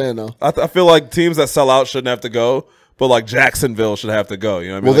what you're saying though. I feel like teams that sell out shouldn't have to go. But Jacksonville should have to go. You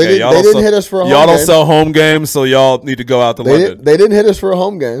know what I mean? Well, they didn't hit us for a home game. Y'all don't sell home games, so y'all need to go out to London. They didn't hit us for a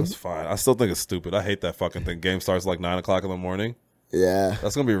home game. That's fine. I still think it's stupid. I hate that fucking thing. Game starts 9:00 in the morning. Yeah.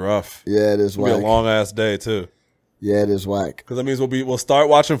 That's going to be rough. Yeah, it is whack. It'll be a long-ass day, too. Yeah, it is whack. Because that means we'll start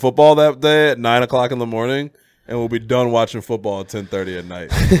watching football that day at 9:00 in the morning, and we'll be done watching football at 10:30 at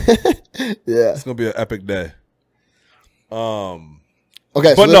night. Yeah. It's going to be an epic day.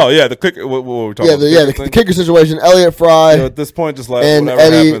 Okay, but the kicker. What were we talking about? The kicker situation. Elliott Fry. At this point, just and whatever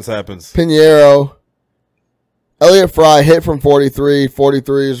Eddie happens. Pinheiro. Elliott Fry hit from 43.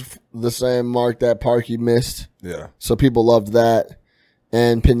 43 is the same mark that Parkey missed. Yeah. So people loved that.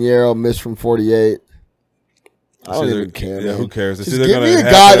 And Pinheiro missed from 48. I don't even care. Yeah, man. Who cares? Just give me a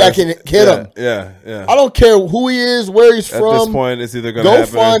guy that can hit him. Yeah. I don't care who he is, where he's from. At this point, it's either going to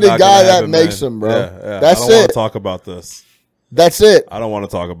happen. Go find a guy that makes him, bro. Yeah. That's I don't want to talk about this. That's it. I don't want to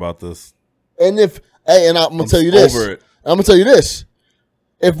talk about this. And I'm gonna tell you this. Over it. I'm gonna tell you this.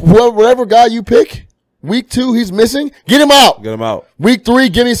 If whatever guy you pick, week 2 he's missing, get him out. Get him out. Week 3,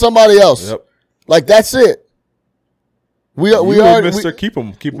 give me somebody else. Yep. That's it. We are keep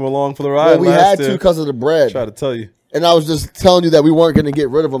him along for the ride. Well, we had to because of the bread. Try to tell you. And I was just telling you that we weren't going to get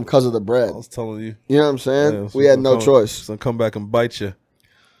rid of him because of the bread. I was telling you. You know what I'm saying? We had no choice. It's gonna come back and bite you.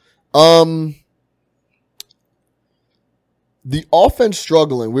 the offense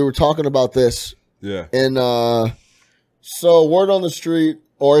struggling. We were talking about this. Yeah. And so word on the street,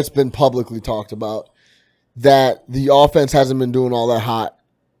 or it's been publicly talked about, that the offense hasn't been doing all that hot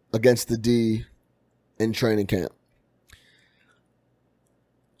against the D in training camp.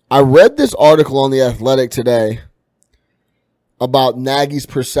 I read this article on The Athletic today about Nagy's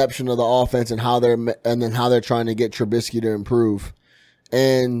perception of the offense and how they're trying to get Trubisky to improve.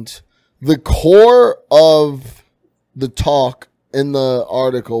 And the core of the talk in the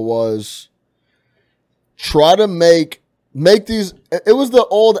article was try to make these. It was the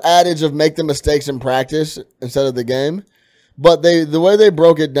old adage of make the mistakes in practice instead of the game. But the way they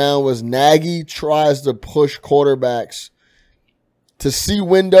broke it down was Nagy tries to push quarterbacks to see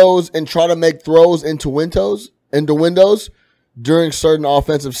windows and try to make throws into windows during certain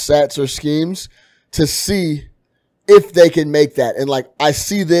offensive sets or schemes to see if they can make that. And like, I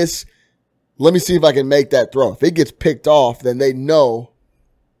see this, let me see if I can make that throw. If it gets picked off, then they know,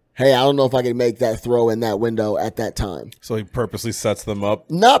 hey, I don't know if I can make that throw in that window at that time. So he purposely sets them up.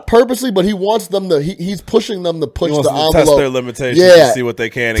 Not purposely, but he wants them to. He's pushing them to push the envelope. Test their limitations to see what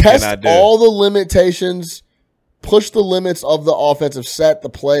they can and cannot do. Test all the limitations. Push the limits of the offensive set, the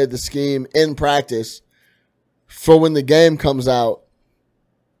play, the scheme in practice. For when the game comes out,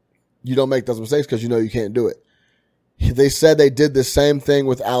 you don't make those mistakes because you know you can't do it. They said they did the same thing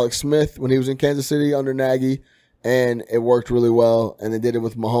with Alex Smith when he was in Kansas City under Nagy, and it worked really well. And they did it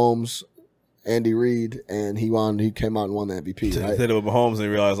with Mahomes, Andy Reid, and he came out and won the MVP. Right? They did it with Mahomes, and he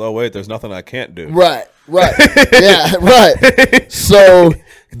realized, oh wait, there's nothing I can't do. Right. Yeah, right. So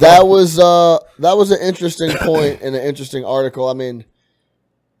that was an interesting point and an interesting article. I mean,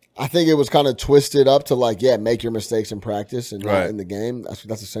 I think it was kind of twisted up to like, yeah, make your mistakes in practice and not in the game.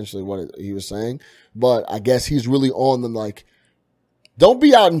 That's essentially what he was saying. But I guess he's really on them like, don't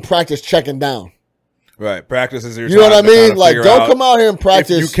be out in practice checking down. Right. Practice is your time. You know what I mean? Like, don't come out here and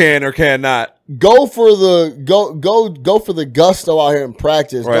practice. If you can or cannot. Go for the gusto out here in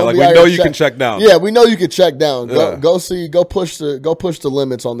practice. Right. Don't like, we know you can check down. Yeah, we know you can check down. Yeah. Go push the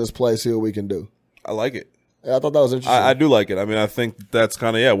limits on this play, see what we can do. I like it. Yeah, I thought that was interesting. I do like it. I mean, I think that's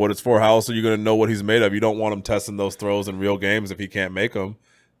kind of, what it's for. How else are you going to know what he's made of? You don't want him testing those throws in real games if he can't make them.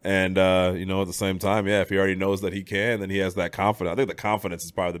 And, at the same time, if he already knows that he can, then he has that confidence. I think the confidence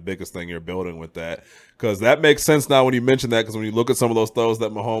is probably the biggest thing you're building with that. Because that makes sense now when you mention that. Because when you look at some of those throws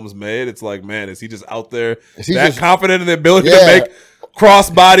that Mahomes made, it's like, man, is he just out there confident in the ability to make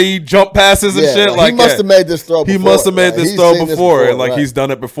cross-body jump passes and shit? Like, he must have made this throw before. He must have made this throw before. And, he's done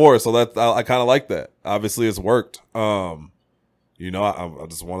it before. So I kind of like that. Obviously, it's worked. I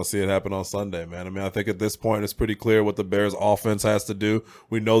just want to see it happen on Sunday, man. I mean, I think at this point it's pretty clear what the Bears offense has to do.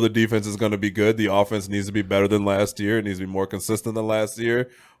 We know the defense is going to be good. The offense needs to be better than last year. It needs to be more consistent than last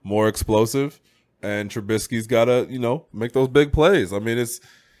year, more explosive. And Trubisky's got to, make those big plays. I mean,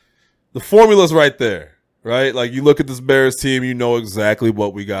 the formula's right there, right? Like, you look at this Bears team, you know exactly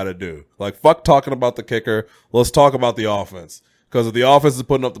what we got to do. Like, fuck talking about the kicker. Let's talk about the offense. Because if the offense is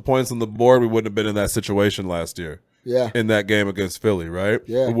putting up the points on the board, we wouldn't have been in that situation last year. Yeah. In that game against Philly, right?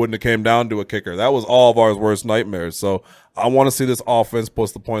 Yeah. It wouldn't have came down to a kicker. That was all of our worst nightmares. So I want to see this offense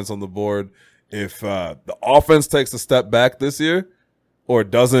post the points on the board. If the offense takes a step back this year or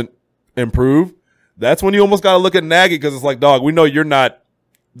doesn't improve, that's when you almost got to look at Nagy, because it's like, dog, we know you're not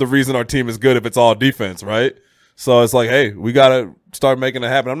the reason our team is good if it's all defense, right? So it's like, hey, we got to start making it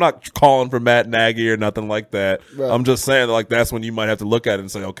happen. I'm not calling for Matt Nagy or nothing like that. Right. I'm just saying, like, that's when you might have to look at it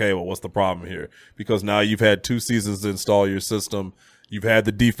and say, okay, well, what's the problem here? Because now you've had 2 seasons to install your system. You've had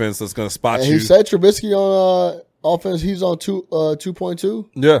the defense that's going to spot you. He said Trubisky on offense, he's on 2.2.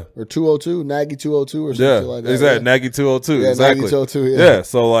 Yeah. Or 202, Nagy 202 or something like that. Exactly. Nagy 202. Yeah, exactly. Nagy 202, yeah.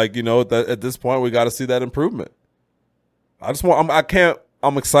 So, like, at this point, we got to see that improvement. I'm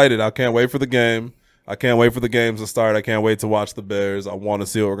excited. I can't wait for the game. I can't wait for the games to start. I can't wait to watch the Bears. I want to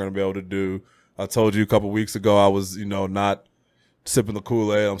see what we're going to be able to do. I told you a couple weeks ago I was, not sipping the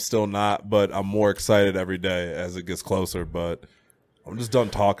Kool-Aid. I'm still not, but I'm more excited every day as it gets closer. But I'm just done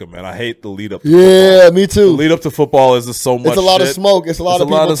talking, man. I hate the lead up to football. Me too. The lead up to football is just so much It's a lot shit. of smoke. It's a lot of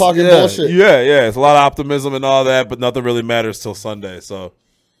people talking bullshit. Yeah. It's a lot of optimism and all that, but nothing really matters till Sunday. So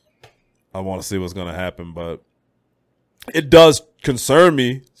I want to see what's going to happen, but it does concern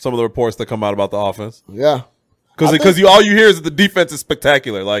me, some of the reports that come out about the offense. Yeah. Because all you hear is that the defense is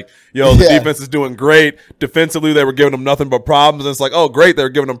spectacular. Like, the defense is doing great. Defensively, they were giving them nothing but problems. And it's like, oh, great, they were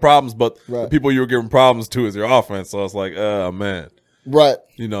giving them problems, but the people you were giving problems to is your offense. So it's like, man. Right.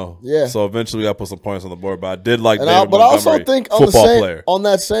 Yeah. So eventually I put some points on the board, but I did like David Montgomery, but I also think on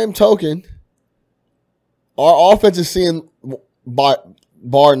that same token, our offense is seeing,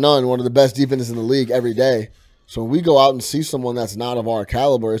 bar none, one of the best defenses in the league every day. So when we go out and see someone that's not of our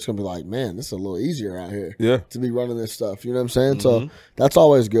caliber, it's going to be like, man, this is a little easier out here to be running this stuff. You know what I'm saying? So that's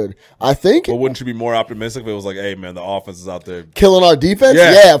always good. I think. But wouldn't you be more optimistic if it was like, hey, man, the offense is out there killing our defense?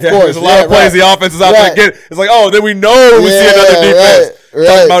 Yeah, of course. There's a lot of plays the offense is out there getting. It's like, oh, then we know we see another defense. Right.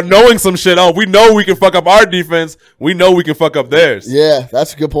 Talking about knowing some shit. Oh, we know we can fuck up our defense. We know we can fuck up theirs. Yeah,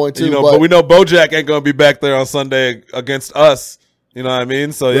 that's a good point, too. You know, but we know Bojack ain't going to be back there on Sunday against us. You know what I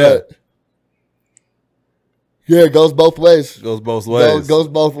mean? So, yeah. Right. Yeah, it goes both ways. Goes both ways. Goes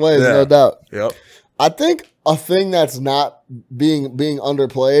both ways, no doubt. Yep. I think a thing that's not being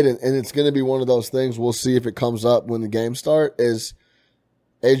underplayed, and it's going to be one of those things, we'll see if it comes up when the games start, is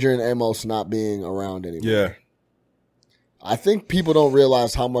Adrian Amos not being around anymore. Yeah. I think people don't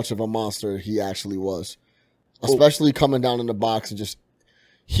realize how much of a monster he actually was, especially coming down in the box and just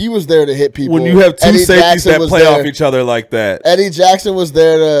 – he was there to hit people. When you have two safeties that play off each other like that. Eddie Jackson was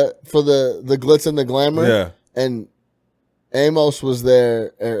there for the glitz and the glamour. Yeah. And Amos was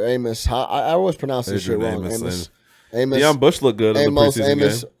there, or Amos. I always pronounce this shit wrong. Amos. Deion Bush looked good in the preseason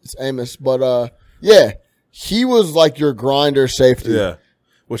game. It's Amos. But, yeah, he was like your grinder safety. Yeah,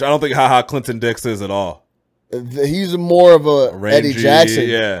 which I don't think HaHa Clinton Dix is at all. He's more of a rangy, Eddie Jackson.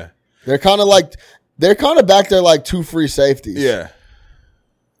 Yeah. They're kind of back there like two free safeties. Yeah.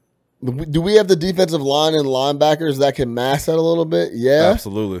 Do we have the defensive line and linebackers that can mask that a little bit? Yeah.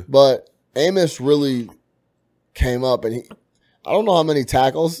 Absolutely. But Amos really came up, and I don't know how many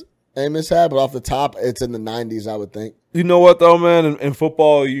tackles Amos had, but off the top, it's in the 90s, I would think. You know what, though, man? In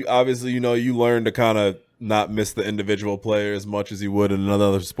football, you obviously, you learn to kind of not miss the individual player as much as you would in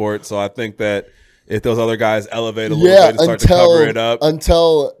another sport. So I think that if those other guys elevate a little bit and start to cover it up.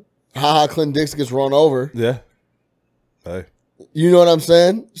 Until HaHa Clinton Dix gets run over. Yeah. Hey. You know what I'm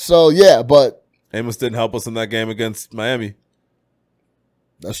saying? So, yeah, but. Amos didn't help us in that game against Miami.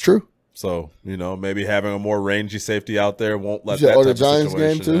 That's true. So, maybe having a more rangy safety out there won't let that type the Giants of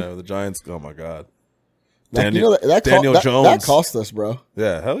situation. Game, too? Yeah, the Giants, oh, my God. Daniel Jones. That cost us, bro.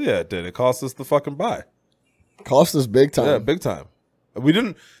 Yeah, hell yeah, it did. It cost us the fucking bye. Cost us big time. Yeah, big time. We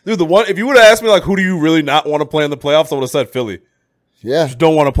didn't – dude, if you would have asked me, like, who do you really not want to play in the playoffs, I would have said Philly. Yeah. Just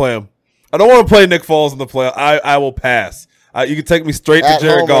don't want to play him. I don't want to play Nick Foles in the playoffs. I will pass. You can take me straight to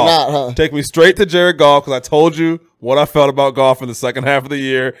Jared Goff. Not, huh? Take me straight to Jared Goff because I told you what I felt about Goff in the second half of the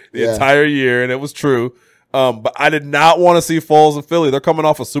year, the entire year, and it was true. But I did not want to see Foles in Philly. They're coming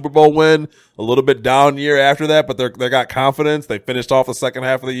off a Super Bowl win, a little bit down year after that, but they got confidence. They finished off the second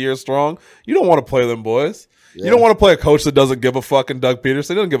half of the year strong. You don't want to play them boys. Yeah. You don't want to play a coach that doesn't give a fuck, and Doug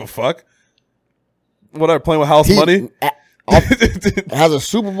Peterson. He doesn't give a fuck. What are playing with house money? Has a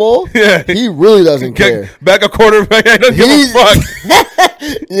Super Bowl? Yeah. He really doesn't care. Back a quarterback. He doesn't give a fuck.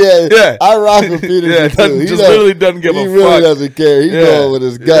 yeah. I rock with Peterson. He literally doesn't give a fuck. He really doesn't care. He's going with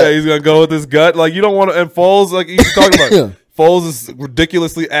his gut. Yeah, he's going to go with his gut. Like, you don't want to, and Foles, like he's talking about, Foles is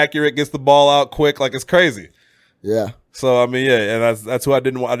ridiculously accurate, gets the ball out quick. Like, it's crazy. Yeah. So, I mean, yeah, and that's who I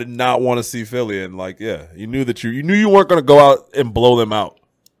did not want to see Philly. And, like, yeah, you knew that you knew you weren't going to go out and blow them out.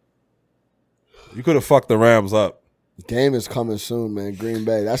 You could have fucked the Rams up. Game is coming soon, man. Green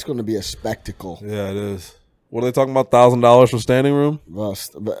Bay. That's going to be a spectacle. Yeah, it is. What are they talking about? $1,000 for standing room?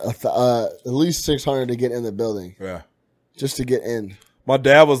 At least $600 to get in the building. Yeah, just to get in. My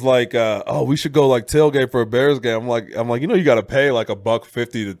dad was like, "Oh, we should go like tailgate for a Bears game." I'm like, you got to pay like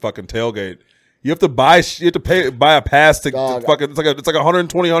 $150 to fucking tailgate. You have to buy a pass to fucking. It's like $120,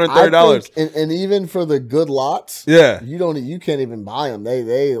 $130. And even for the good lots, yeah, you can't even buy them.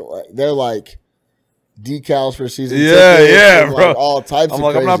 They're like decals for season tickets, bro. Like all types. I'm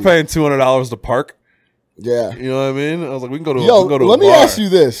like, I'm not paying $200 to park. Yeah, you know what I mean. I was like, we can go to. Let me ask you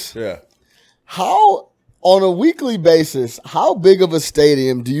this. Yeah, how on a weekly basis, how big of a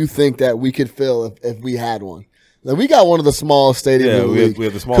stadium do you think that we could fill if we had one? Now, we got one of the smallest stadiums in the league. We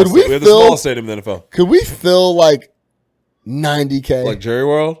have the smallest. We have the smallest stadium in the NFL. Could we fill like 90K? Like Jerry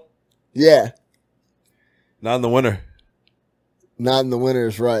World? Yeah. Not in the winter. Not in the winter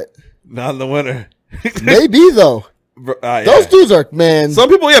is right. Not in the winter. Maybe though. Those dudes are, man. Some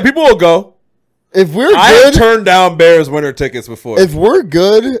people, people will go. If we're good, I have turned down Bears winter tickets before. If we're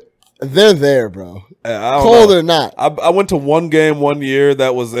good, they're there, bro. Cold or not. I went to one game one year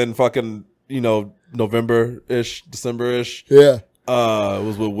that was in fucking, November-ish, December-ish. Yeah. It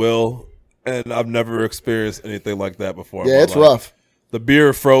was with Will, and I've never experienced anything like that before. Yeah, it's rough. The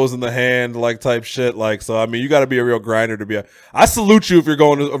beer froze in the hand, like type shit. Like, so I mean, you got to be a real grinder to be. I salute you if you're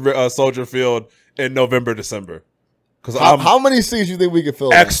going to Soldier Field in November, December. Because how many seats do you think we could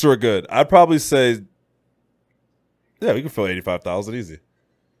fill? Extra good. I'd probably say, we could fill 85,000 easy.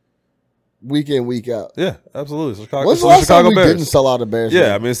 week in, week out. Yeah, absolutely. Chicago, When's the last time we didn't sell out a Bears Yeah,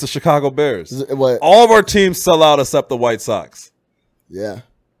 game? I mean, it's the Chicago Bears. What? All of our teams sell out except the White Sox. Yeah.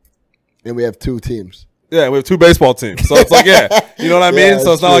 And we have 2 teams. Yeah, we have 2 baseball teams. So it's like, yeah, you know what I mean? Yeah,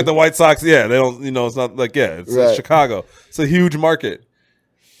 So it's not true. like the White Sox. Yeah, they don't, it's not like, it's Right. Chicago. It's a huge market.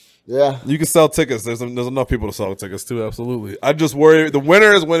 Yeah. You can sell tickets. There's enough people to sell tickets too. Absolutely. I just worry the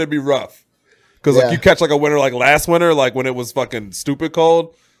winter is when it'd be rough. Because Yeah. like you catch like a winter like last winter, like when it was fucking stupid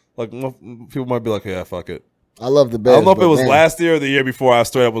cold, like people might be like, yeah, fuck it. I love the Bears. I don't know if it was man. last year or the year before. I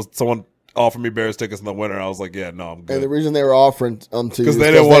straight up was someone offered me Bears tickets in the winter. I was like, yeah, no, I'm And good. the reason they were offering to you Because is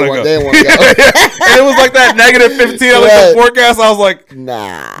they didn't want to go. They didn't want to go. And it was like that negative 15 on Right. the forecast. I was like,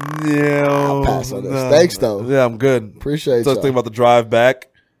 Nah. yeah, I'll pass on this. Thanks, though. Yeah, I'm good. Appreciate So you. thinking about the drive back.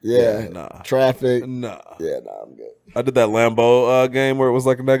 Yeah. nah. Traffic. Nah. Yeah, nah, I'm good. I did that Lambeau game where it was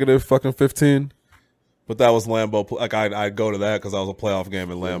like a negative fucking 15. But that was Lambeau. Like I'd go to that because that was a playoff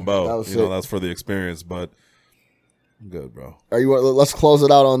game in Lambeau. that was you know, sick. that's for the experience. But I'm good, bro. Let's close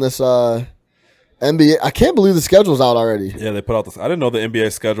it out on this NBA. I can't believe the schedule's out already. Yeah, they put out this. I didn't know the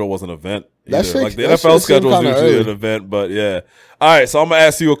NBA schedule was an event. That Either. shit- Like the that NFL shit seemed schedule is kinda usually early. an event, but yeah. All right, so I'm gonna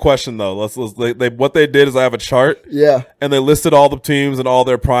ask you a question though. What they did is I have a chart. Yeah. And they listed all the teams and all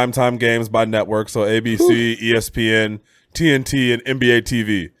their primetime games by network. So ABC, ESPN, TNT, and NBA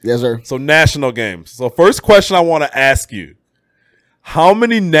TV. Yes, sir. So national games. So first question I want to ask you. How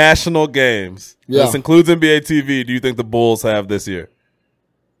many national games, Yeah. this includes NBA TV, do you think the Bulls have this year?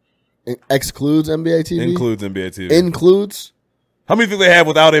 Excludes NBA TV? Includes NBA TV. Includes? How many do you think they have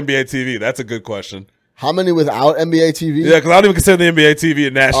without NBA TV? That's a good question. How many without NBA TV? Yeah, because I don't even consider the NBA TV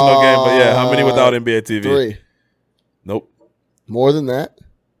a national game. But yeah, how many without NBA TV? 3. Nope. More than that?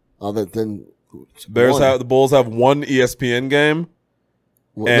 Other than The Bulls have 1 ESPN game.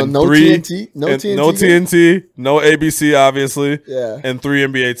 And no 3 TNT? No and TNT? no TNT, no ABC, obviously. Yeah. And 3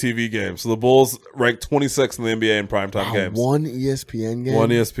 NBA TV games. So the Bulls rank 26 in the NBA in primetime Wow, games. 1 ESPN game? 1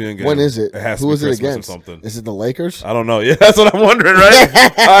 ESPN game. When is it? It has Who to be is it Christmas against? or something. Is it the Lakers? I don't know. Yeah, that's what I'm wondering, right?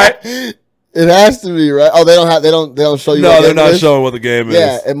 All right. It has to be, right? Oh, they don't show you. No, what they're game it not is? showing what the game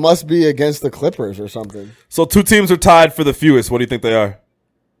Yeah, is. it must be against the Clippers or something. So 2 teams are tied for the fewest. What do you think they are?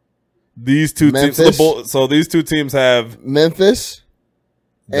 These 2 teams. Memphis? So these 2 teams have. Memphis.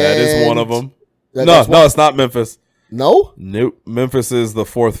 That is And- one of them. That's No, it's not Memphis. No? Nope. Memphis is the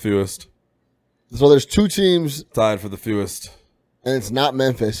 4th fewest. So there's 2 teams, Tied for the fewest. and it's not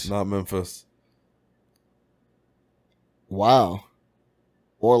Memphis. Not Memphis. Wow.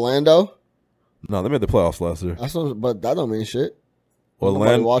 Orlando? No, they made the playoffs last year. But that don't mean shit. Nobody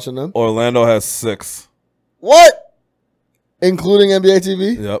Orlando, watching them. Orlando has 6. What? Including NBA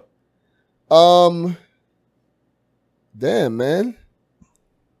TV? Yep. Damn, man.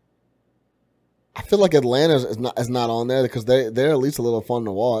 I feel like Atlanta is not on there because they're at least a little fun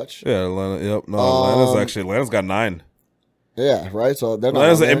to watch. Yeah, Atlanta. Yep. No, Atlanta's got 9. Yeah, right. So they're not.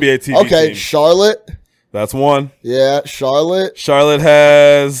 Atlanta's on an there. NBA TV Okay, team. Charlotte. That's 1. Yeah, Charlotte. Charlotte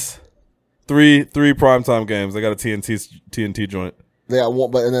has 3 primetime games. They got a TNT joint. They got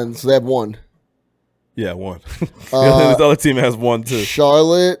 1, so they have 1. Yeah, 1. The other team has 1 too.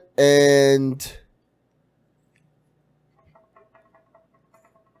 Charlotte and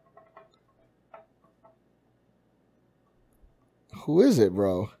who is it,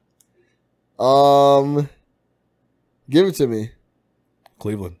 bro? Give it to me.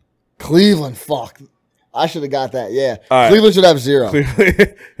 Cleveland. Cleveland. Fuck. I should have got that. Yeah. All right. Cleveland should have 0.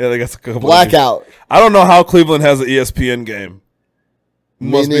 Yeah, they got a couple of Blackout. I don't know how Cleveland has an ESPN game.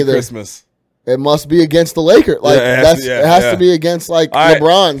 Me Must be neither. Christmas. It must be against the Lakers. Like Yeah, it has to to be against like All right,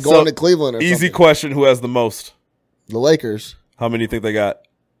 LeBron going so to Cleveland or Easy something. question: who has the most? The Lakers. How many do you think they got?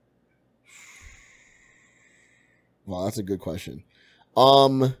 Well, that's a good question. Let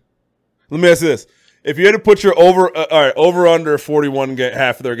me ask you this: if you had to put your over under 41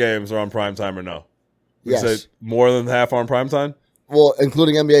 half of their games are on prime time or no? You Yes. say more than half are on prime time? Well,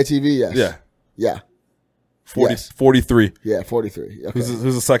 including NBA TV, yes. Yeah, Yeah. 40, Yes. 43. Yeah, 43. Okay.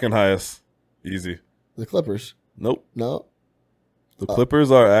 Who's the second highest? Easy. The Clippers. Nope. No. The Clippers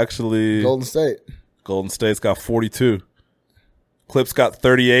are actually Golden State. Golden State's got 42. Clips got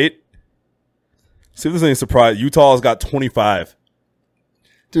 38. See if there's any surprise. Utah's got 25.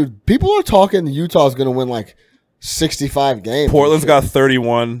 Dude, people are talking Utah's going to win like 65 games. Portland's got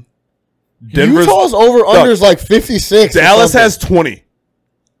 31. Denver's Utah's over-under is like 56. or Dallas something. has 20.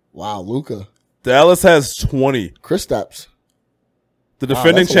 Wow, Luka. Dallas has 20. Kristaps. The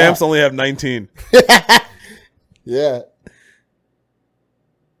defending that's a champs lot. only have 19. Yeah.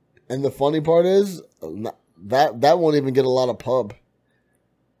 And the funny part is that won't even get a lot of pub.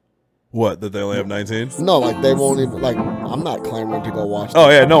 What? That they only have 19? No, like they won't even. Like I'm not clamoring to go watch. Oh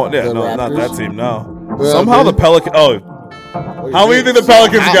yeah, no, the not Raptors. that team. No. Yeah, Somehow the Pelicans. Oh, What how do many you do you think the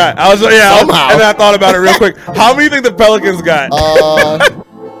Pelicans got? I was Somehow. and then I thought about it real quick. How many do you think the Pelicans got?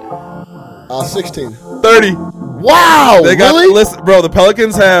 16. 30. Wow. They got really? listen, bro. The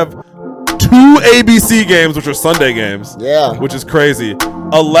Pelicans have 2 ABC games, which are Sunday games. Yeah. Which is crazy.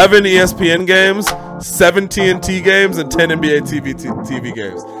 11 ESPN games, 7 TNT games, and 10 NBA TV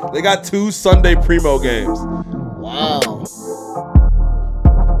games. They got 2 Sunday primo games. Wow.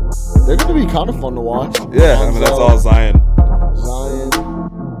 They're going to be kind of fun to watch. Yeah, I mean, that's all Zion. Zion.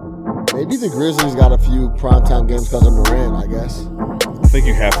 Maybe the Grizzlies got a few primetime games because of Morant, I guess. I think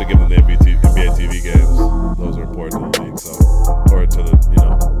you have to give them the NBA TV games. Those are important to the league, so or to the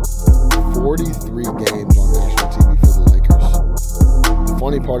 43 games on national TV for the Lakers. The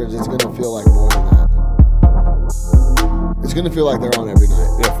funny part is it's going to feel like more than that. It's going to feel like they're on every night.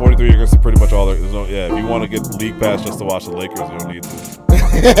 Yeah, 43. You're gonna see pretty much all. There's no. Yeah, if you want to get league pass just to watch the Lakers, you don't need to.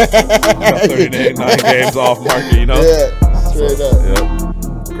 39 games off market, you know. Yeah, straight up.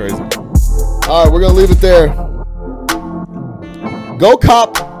 Yeah, crazy. All right, we're gonna leave it there. Go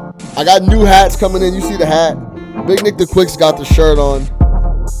cop. I got new hats coming in. You see the hat? Big Nick the Quick's got the shirt on.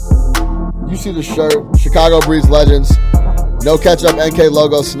 You see the shirt. Chicago Breeze Legends. No Ketchup NK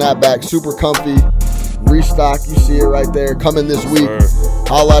logo snapback. Super comfy. Restock. You see it right there. Coming this week.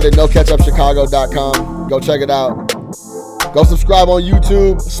 Holla at NoKetchupChicago.com. Go check it out. Go subscribe on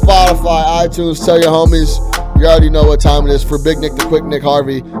YouTube, Spotify, iTunes. Tell your homies. You already know what time it is. For Big Nick the Quick, Nick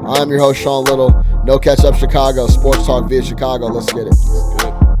Harvey, I'm your host, Sean Little. No Ketchup Chicago. Sports Talk via Chicago. Let's get it.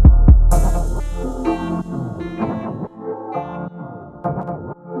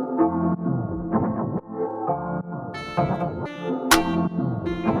 Good.